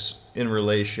exists in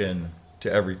relation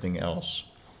to everything else.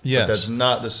 Yes. But that's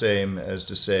not the same as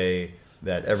to say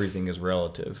that everything is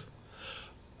relative.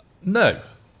 No,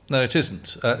 it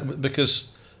isn't.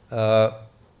 Because, when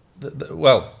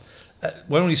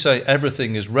we say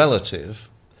everything is relative,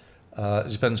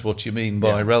 it depends what you mean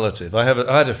by relative. I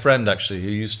had a friend actually who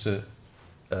used to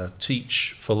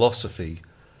teach philosophy.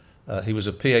 He was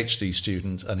a PhD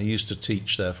student, and he used to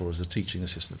teach, therefore, as a teaching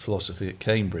assistant philosophy at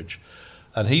Cambridge.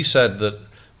 And he said that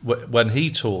when he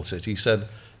taught it, he said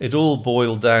it all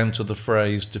boiled down to the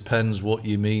phrase "depends what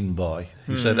you mean by."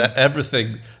 He said that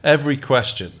every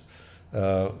question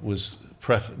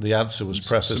the answer was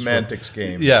prefaced. Semantics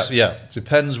games. Yeah.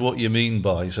 Depends what you mean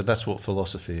by. He said that's what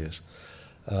philosophy is.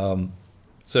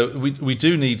 So we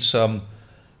do need some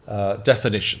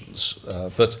definitions,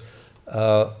 but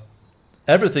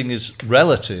everything is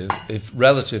relative if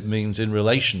relative means in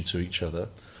relation to each other.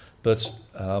 But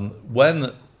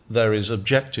when there is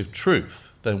objective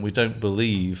truth, then we don't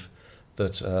believe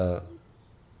that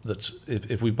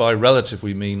if we by relative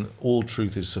we mean all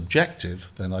truth is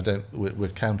subjective, then we're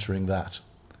countering that.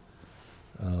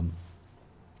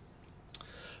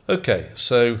 Okay,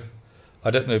 so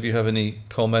I don't know if you have any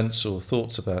comments or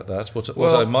thoughts about that.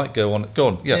 What I might go on.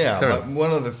 Yeah.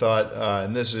 One other thought,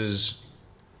 and this is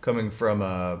coming from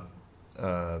a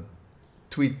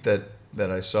tweet that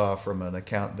I saw from an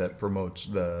account that promotes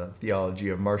the theology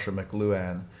of Marshall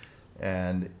McLuhan,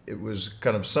 and it was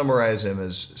kind of summarize him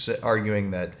as arguing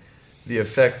that the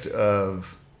effect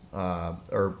of,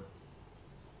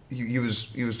 he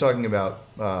was talking about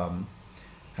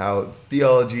how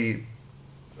theology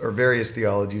or various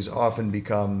theologies often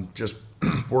become just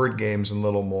word games and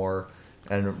little more,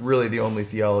 and really the only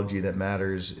theology that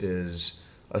matters is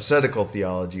ascetical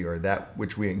theology, or that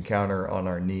which we encounter on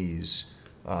our knees.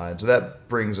 And so that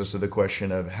brings us to the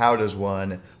question of how does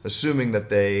one, assuming that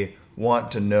they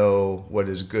want to know what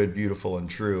is good, beautiful, and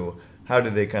true, how do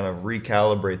they kind of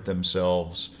recalibrate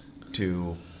themselves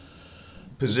to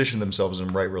position themselves in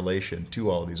right relation to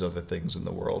all these other things in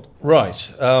the world?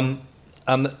 Right.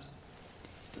 And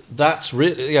that's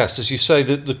really, yes, as you say,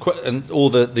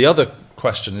 the other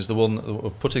question is the one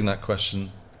of putting that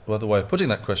question, well, the way of putting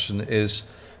that question is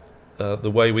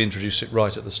the way we introduce it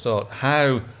right at the start.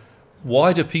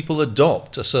 Why do people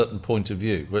adopt a certain point of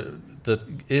view? That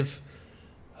if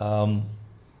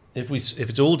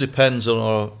it all depends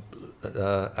on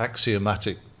our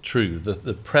axiomatic truth,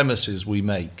 the premises we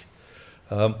make,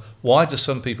 why do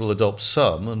some people adopt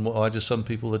some, and why do some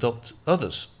people adopt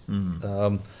others?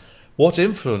 What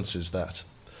influences that?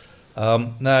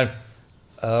 Now,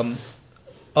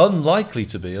 unlikely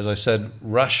to be, as I said,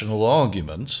 rational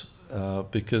argument,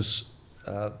 because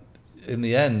in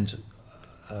the end,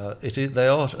 they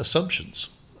are assumptions.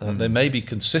 They may be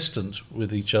consistent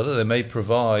with each other. They may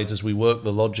provide, as we work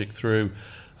the logic through,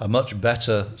 a much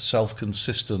better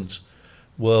self-consistent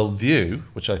worldview,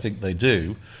 which I think they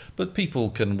do. But people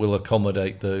will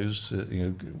accommodate those.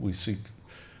 We see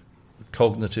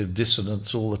cognitive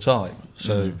dissonance all the time.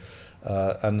 So,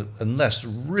 and unless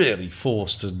really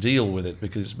forced to deal with it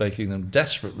because it's making them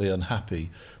desperately unhappy,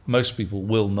 most people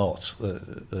will not.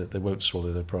 They won't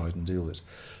swallow their pride and deal with it.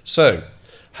 So,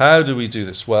 how do we do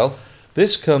this? Well,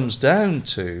 this comes down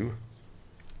to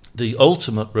the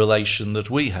ultimate relation that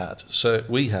we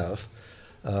have,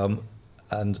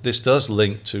 and this does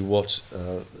link to what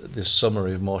this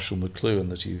summary of Marshall McLuhan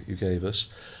that you gave us,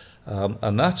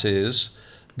 and that is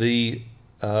the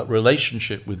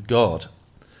relationship with God.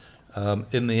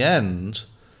 In the end,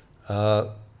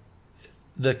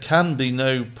 there can be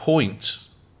no point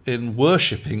in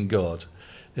worshipping God,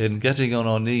 in getting on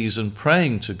our knees and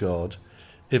praying to God,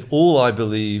 if all I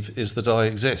believe is that I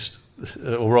exist,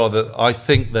 or rather, I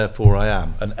think, therefore I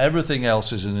am, and everything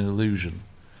else is an illusion.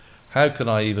 How can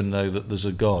I even know that there's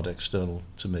a God external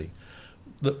to me,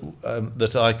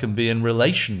 that I can be in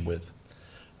relation with?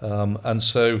 And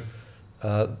so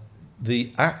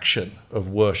the action of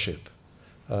worship,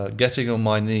 getting on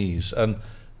my knees, and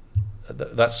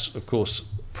that's, of course,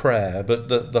 prayer, but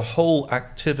the whole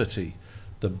activity,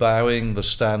 the bowing, the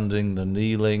standing, the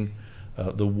kneeling,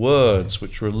 the words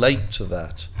which relate to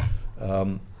that,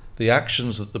 the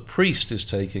actions that the priest is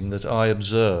taking that I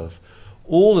observe,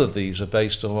 all of these are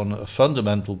based on a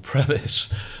fundamental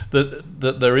premise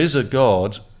that there is a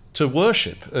God to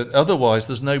worship. Otherwise,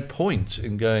 there's no point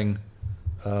in going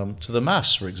to the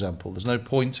Mass, for example. There's no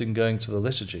point in going to the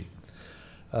liturgy.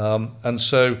 And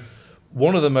so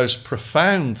one of the most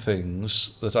profound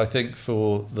things that I think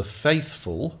for the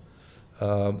faithful,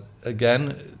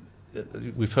 again,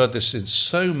 we've heard this in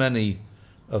so many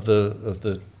of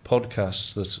the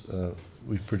podcasts that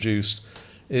we've produced,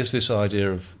 is this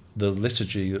idea of the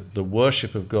liturgy, the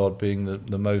worship of God being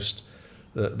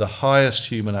the highest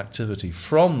human activity.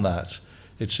 From that,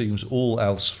 it seems all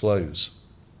else flows.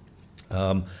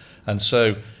 And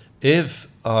so if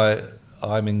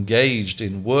I'm engaged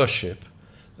in worship,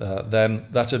 then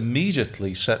that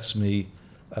immediately sets me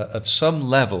at some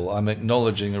level, I'm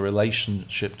acknowledging a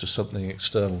relationship to something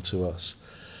external to us.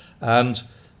 And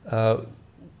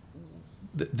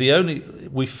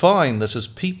we find that as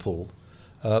people,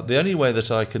 the only way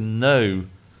that I can know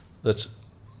that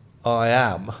I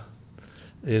am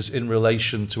is in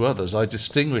relation to others. I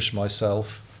distinguish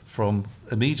myself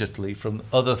immediately from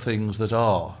other things that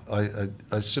are.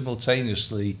 I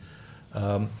simultaneously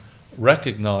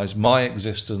recognize my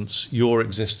existence, your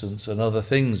existence, and other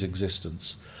things'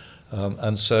 existence.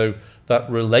 And so that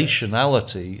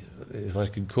relationality, if I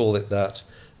can call it that,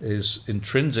 is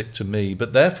intrinsic to me,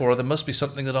 but therefore there must be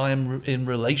something that I am in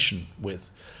relation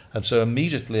with. And so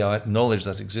immediately I acknowledge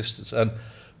that existence. And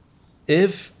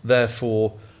if,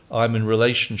 therefore, I'm in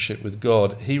relationship with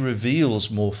God, he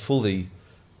reveals more fully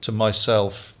to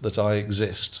myself that I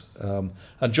exist. And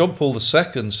John Paul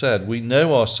II said, we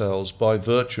know ourselves by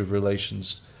virtue of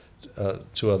relations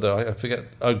to other. I forget.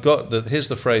 Here's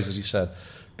the phrase that he said: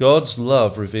 God's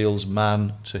love reveals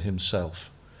man to himself.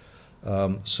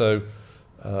 So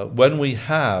when we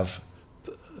have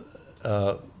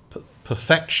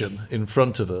perfection in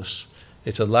front of us,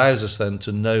 it allows us then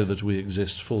to know that we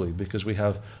exist fully, because we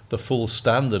have the full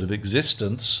standard of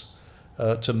existence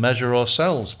to measure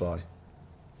ourselves by.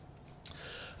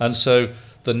 And so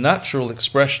the natural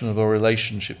expression of our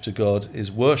relationship to God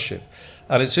is worship.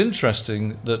 And it's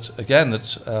interesting that, again,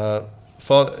 it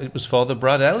was Father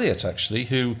Brad Elliott, actually,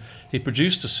 who he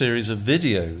produced a series of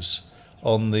videos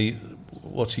on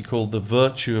what he called the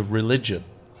virtue of religion,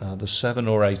 the 7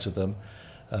 or 8 of them.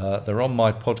 They're on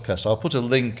my podcast. I'll put a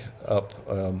link up.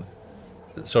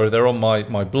 They're on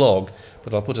my blog,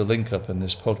 but I'll put a link up in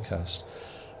this podcast.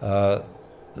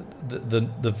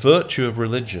 The virtue of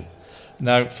religion.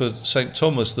 Now, for St.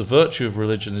 Thomas, the virtue of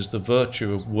religion is the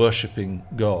virtue of worshipping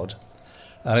God.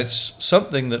 And it's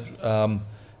something that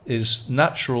is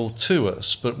natural to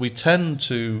us, but we tend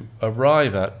to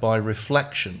arrive at by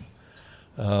reflection.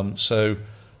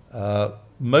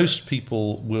 Most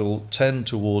people will tend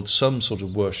towards some sort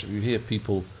of worship. You hear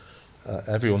people,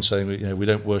 everyone saying, we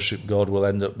don't worship God, we'll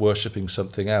end up worshipping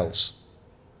something else.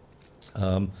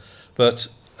 But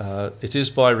it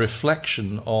is by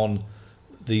reflection on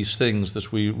these things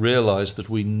that we realize that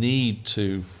we need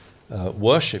to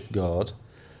worship God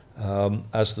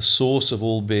as the source of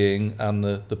all being and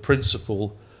the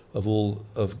principle of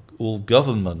all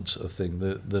government of things,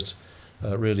 that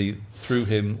really through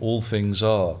him all things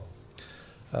are.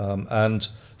 And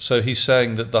so he's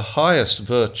saying that the highest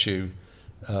virtue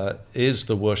is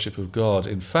the worship of God,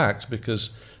 in fact, because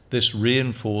this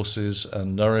reinforces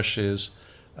and nourishes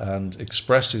and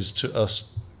expresses to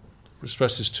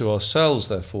ourselves,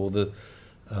 therefore, the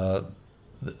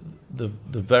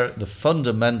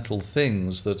fundamental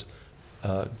things that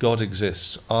God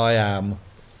exists. I am,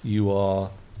 you are,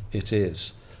 it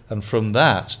is. And from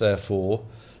that, therefore,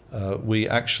 we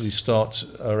actually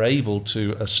are able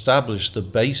to establish the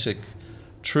basic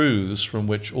truths from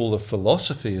which all of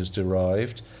philosophy is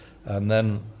derived,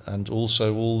 and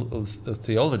also all of the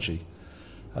theology.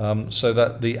 So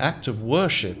that the act of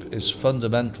worship is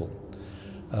fundamental.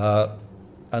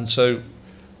 And so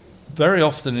very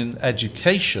often in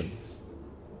education,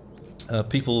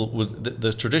 people would,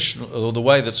 the traditional, or the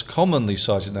way that's commonly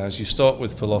cited now is you start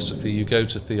with philosophy, you go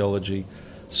to theology,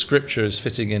 scripture is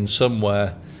fitting in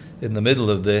somewhere in the middle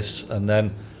of this, and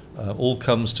then all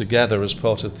comes together as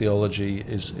part of theology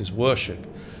is worship.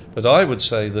 But I would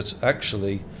say that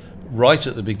actually right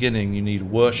at the beginning you need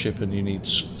worship and you need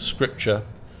scripture,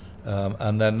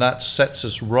 and then that sets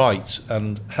us right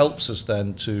and helps us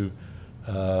then to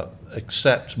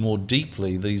accept more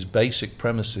deeply these basic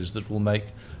premises that will make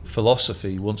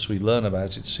philosophy, once we learn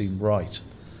about it, seem right.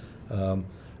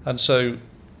 And so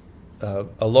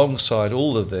alongside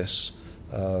all of this,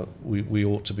 we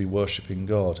ought to be worshipping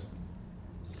God.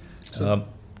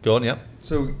 Go on, yeah.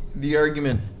 So the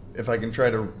argument, if I can try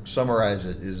to summarize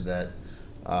it, is that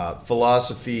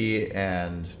philosophy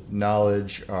and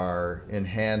knowledge are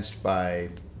enhanced by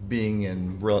being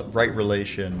in right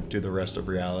relation to the rest of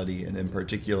reality, and in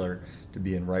particular to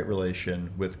be in right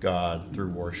relation with God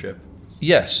through worship.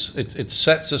 Yes, it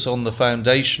sets us on the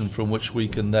foundation from which we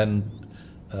can then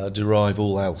derive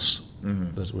all else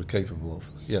that we're capable of.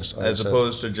 Yes, as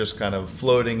opposed to just kind of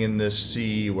floating in this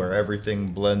sea where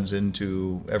everything blends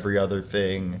into every other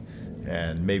thing,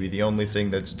 and maybe the only thing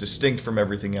that's distinct from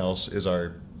everything else is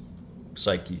our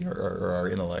psyche or our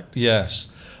intellect. Yes.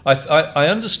 I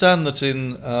understand that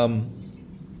in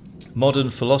modern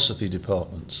philosophy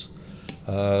departments,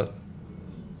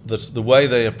 that the way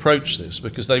they approach this,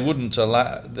 because they wouldn't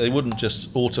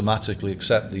just automatically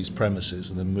accept these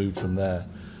premises and then move from there.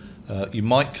 You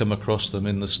might come across them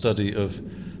in the study of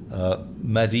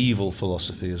medieval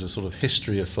philosophy as a sort of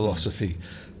history of philosophy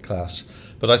class.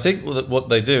 But I think that what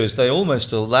they do is they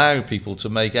almost allow people to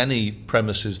make any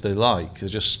premises they like. They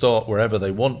just start wherever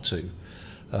they want to.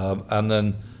 And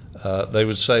then they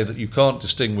would say that you can't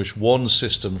distinguish one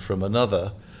system from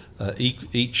another.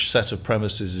 Each set of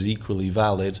premises is equally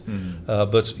valid,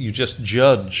 but you just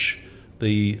judge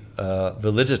the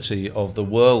validity of the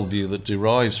worldview that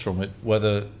derives from it,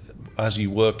 whether as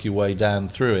you work your way down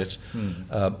through it,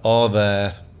 are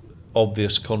there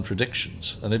obvious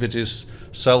contradictions. And if it is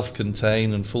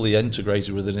self-contained and fully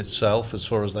integrated within itself, as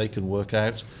far as they can work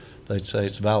out, they'd say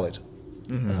it's valid.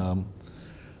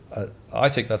 I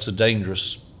think that's a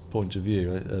dangerous point of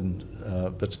view,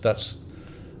 but that's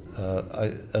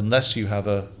unless you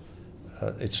have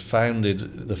it's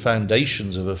founded, the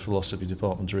foundations of a philosophy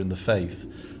department are in the faith.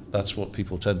 That's what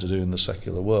people tend to do in the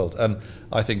secular world, and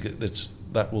I think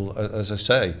that will, as I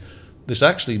say, this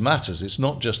actually matters. It's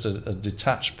not just a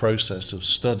detached process of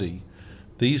study.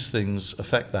 These things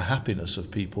affect the happiness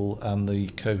of people and the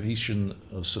cohesion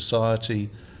of society,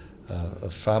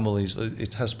 of families.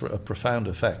 It has a profound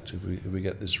effect if we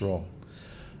get this wrong.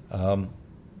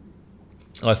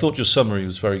 I thought your summary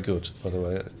was very good, by the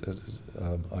way.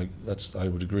 I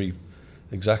would agree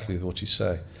exactly with what you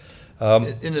say.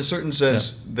 In a certain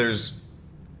sense, there's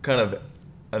kind of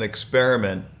an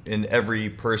experiment in every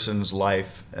person's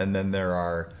life, and then there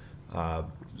are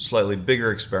slightly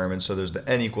bigger experiments. So there's the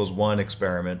n equals 1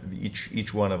 experiment of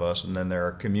each one of us, and then there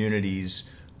are communities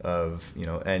of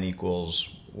n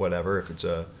equals whatever. If it's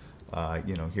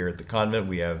here at the convent,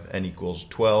 we have n equals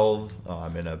 12.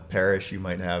 In a parish, you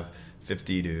might have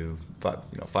 50 to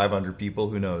 500 people.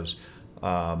 Who knows?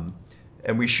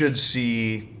 And we should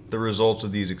see the results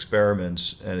of these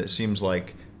experiments, and it seems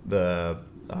like the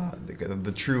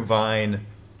true vine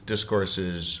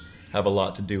discourses have a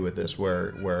lot to do with this,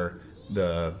 where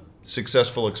the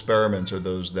successful experiments are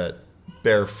those that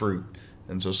bear fruit.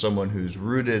 And so someone who's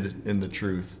rooted in the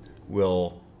truth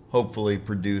will hopefully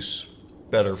produce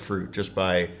better fruit just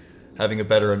by having a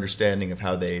better understanding of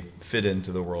how they fit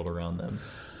into the world around them.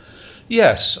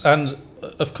 Yes, and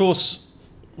of course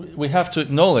we have to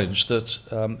acknowledge that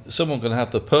someone can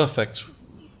have the perfect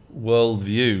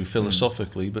worldview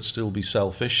philosophically, but still be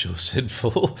selfish or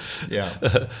sinful.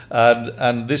 Yeah,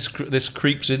 and this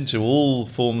creeps into all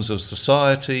forms of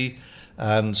society,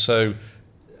 and so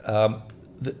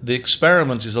the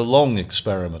experiment is a long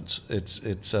experiment.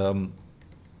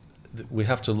 We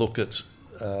have to look at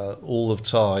all of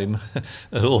time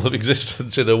and all of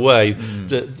existence in a way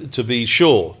to be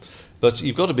sure. But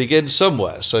you've got to begin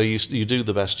somewhere, so you do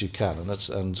the best you can,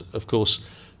 and of course,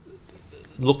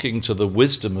 looking to the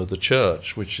wisdom of the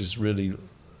church, which is really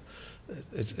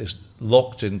it's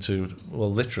locked into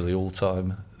literally all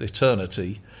time,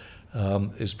 eternity,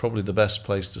 is probably the best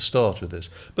place to start with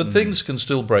this. But things can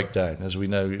still break down, as we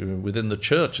know within the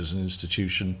church as an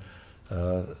institution.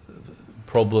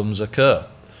 Problems occur,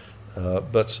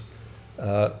 but.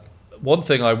 One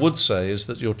thing I would say is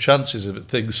that your chances of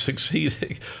things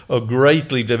succeeding are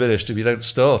greatly diminished if you don't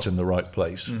start in the right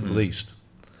place, at least.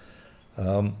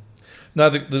 Now,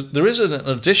 there is an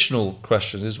additional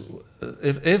question: is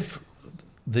if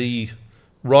the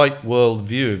right world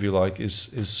view, if you like,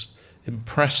 is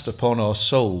impressed upon our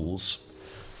souls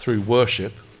through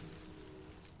worship,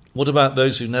 what about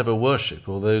those who never worship,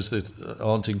 or those that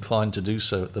aren't inclined to do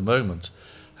so at the moment?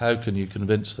 How can you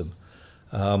convince them?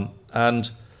 And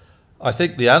I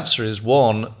think the answer is,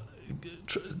 one,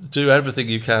 do everything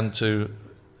you can to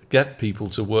get people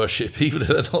to worship, even if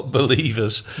they're not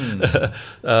believers.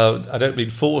 I don't mean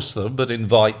force them, but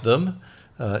invite them,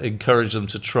 encourage them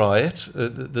to try it.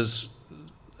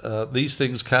 These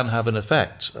things can have an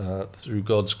effect through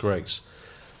God's grace.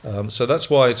 So that's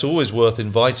why it's always worth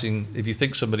inviting, if you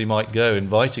think somebody might go,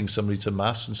 inviting somebody to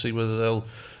Mass and see whether they'll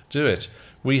do it.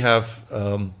 We have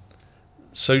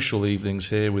social evenings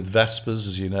here with Vespers,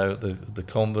 as you know, at the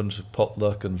convent,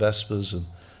 potluck and Vespers and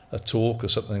a talk or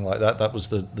something like that. That was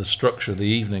the structure of the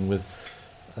evening with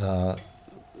a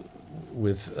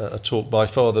talk by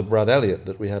Father Brad Elliott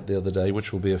that we had the other day,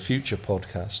 which will be a future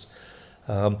podcast.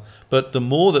 But the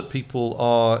more that people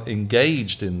are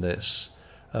engaged in this,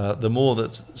 the more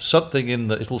that something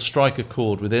it will strike a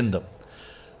chord within them.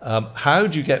 How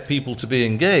do you get people to be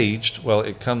engaged? Well,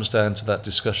 it comes down to that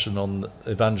discussion on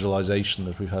evangelization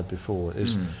that we've had before.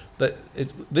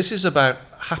 This is about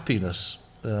happiness,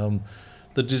 the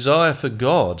desire for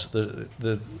God,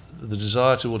 the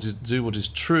desire to do what is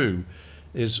true,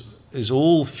 is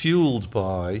all fueled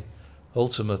by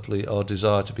ultimately our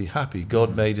desire to be happy.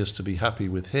 God made us to be happy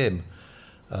with Him,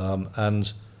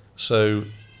 and so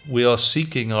we are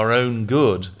seeking our own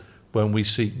good when we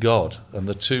seek God, and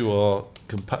the two are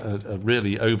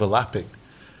really overlapping.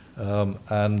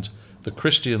 And the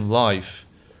Christian life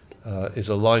is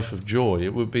a life of joy.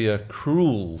 It would be a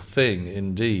cruel thing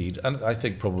indeed, and I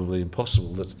think probably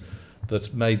impossible,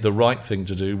 that made the right thing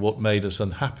to do what made us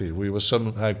unhappy. We were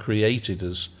somehow created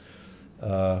as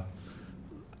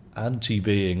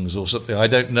anti-beings or something. I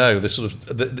don't know.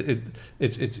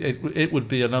 It would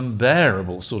be an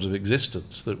unbearable sort of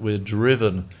existence that we're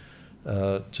driven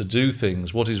to do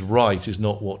things. What is right is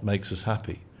not what makes us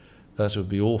happy. That would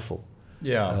be awful.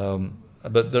 Yeah.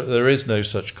 But there is no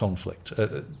such conflict.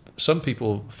 Some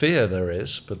people fear there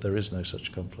is, but there is no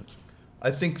such conflict.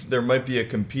 I think there might be a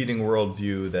competing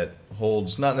worldview that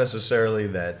holds not necessarily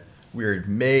that we're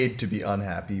made to be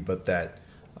unhappy, but that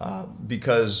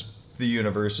because the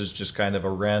universe is just kind of a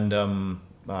random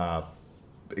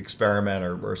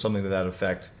experiment or something to that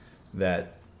effect,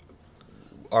 that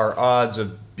our odds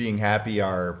of being happy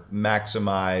are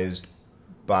maximized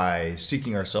by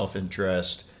seeking our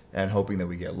self-interest and hoping that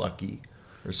we get lucky,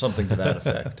 or something to that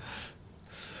effect.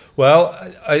 Well,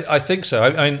 I think so.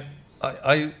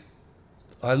 I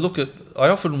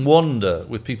often wonder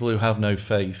with people who have no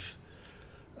faith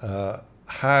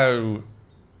how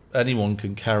anyone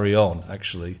can carry on,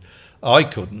 actually. I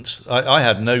couldn't. I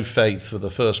had no faith for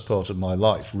the first part of my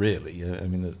life, really. I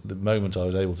mean, the moment I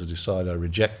was able to decide, I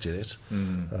rejected it.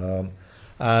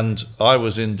 And I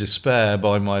was in despair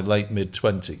by my late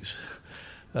mid-20s.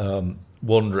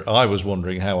 I was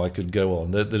wondering how I could go on.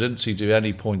 There didn't seem to be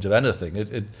any point of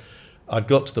anything. I'd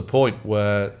got to the point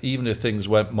where even if things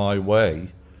went my way,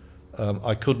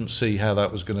 I couldn't see how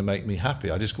that was going to make me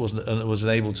happy. I just wasn't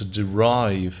able to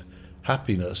derive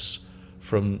happiness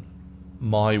from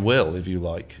my will, if you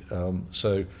like.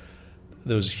 So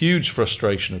there was huge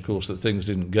frustration, of course, that things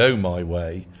didn't go my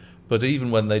way. But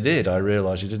even when they did, I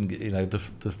realised it didn't.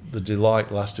 The delight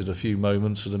lasted a few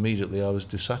moments, and immediately I was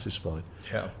dissatisfied.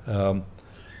 Yeah.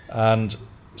 And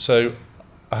so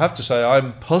I have to say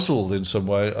I'm puzzled in some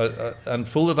way and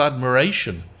full of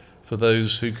admiration for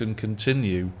those who can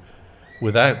continue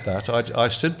without that. I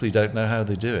simply don't know how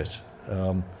they do it.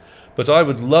 But I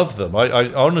would love them.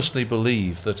 I honestly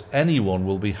believe that anyone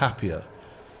will be happier.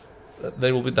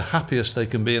 They will be the happiest they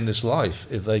can be in this life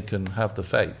if they can have the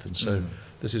faith. And so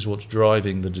this is what's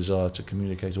driving the desire to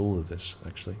communicate all of this,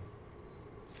 actually.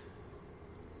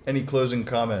 Any closing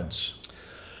comments?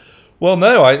 Well,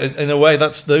 no. In a way,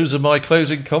 those are my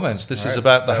closing comments. This is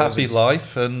about the happy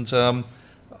life, and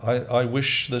I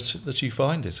wish that you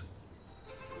find it.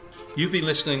 You've been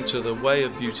listening to the Way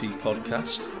of Beauty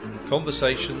podcast,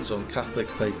 conversations on Catholic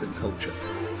faith and culture.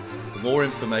 For more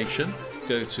information,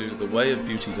 go to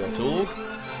thewayofbeauty.org,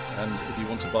 and if you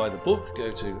want to buy the book, go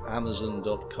to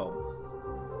amazon.com.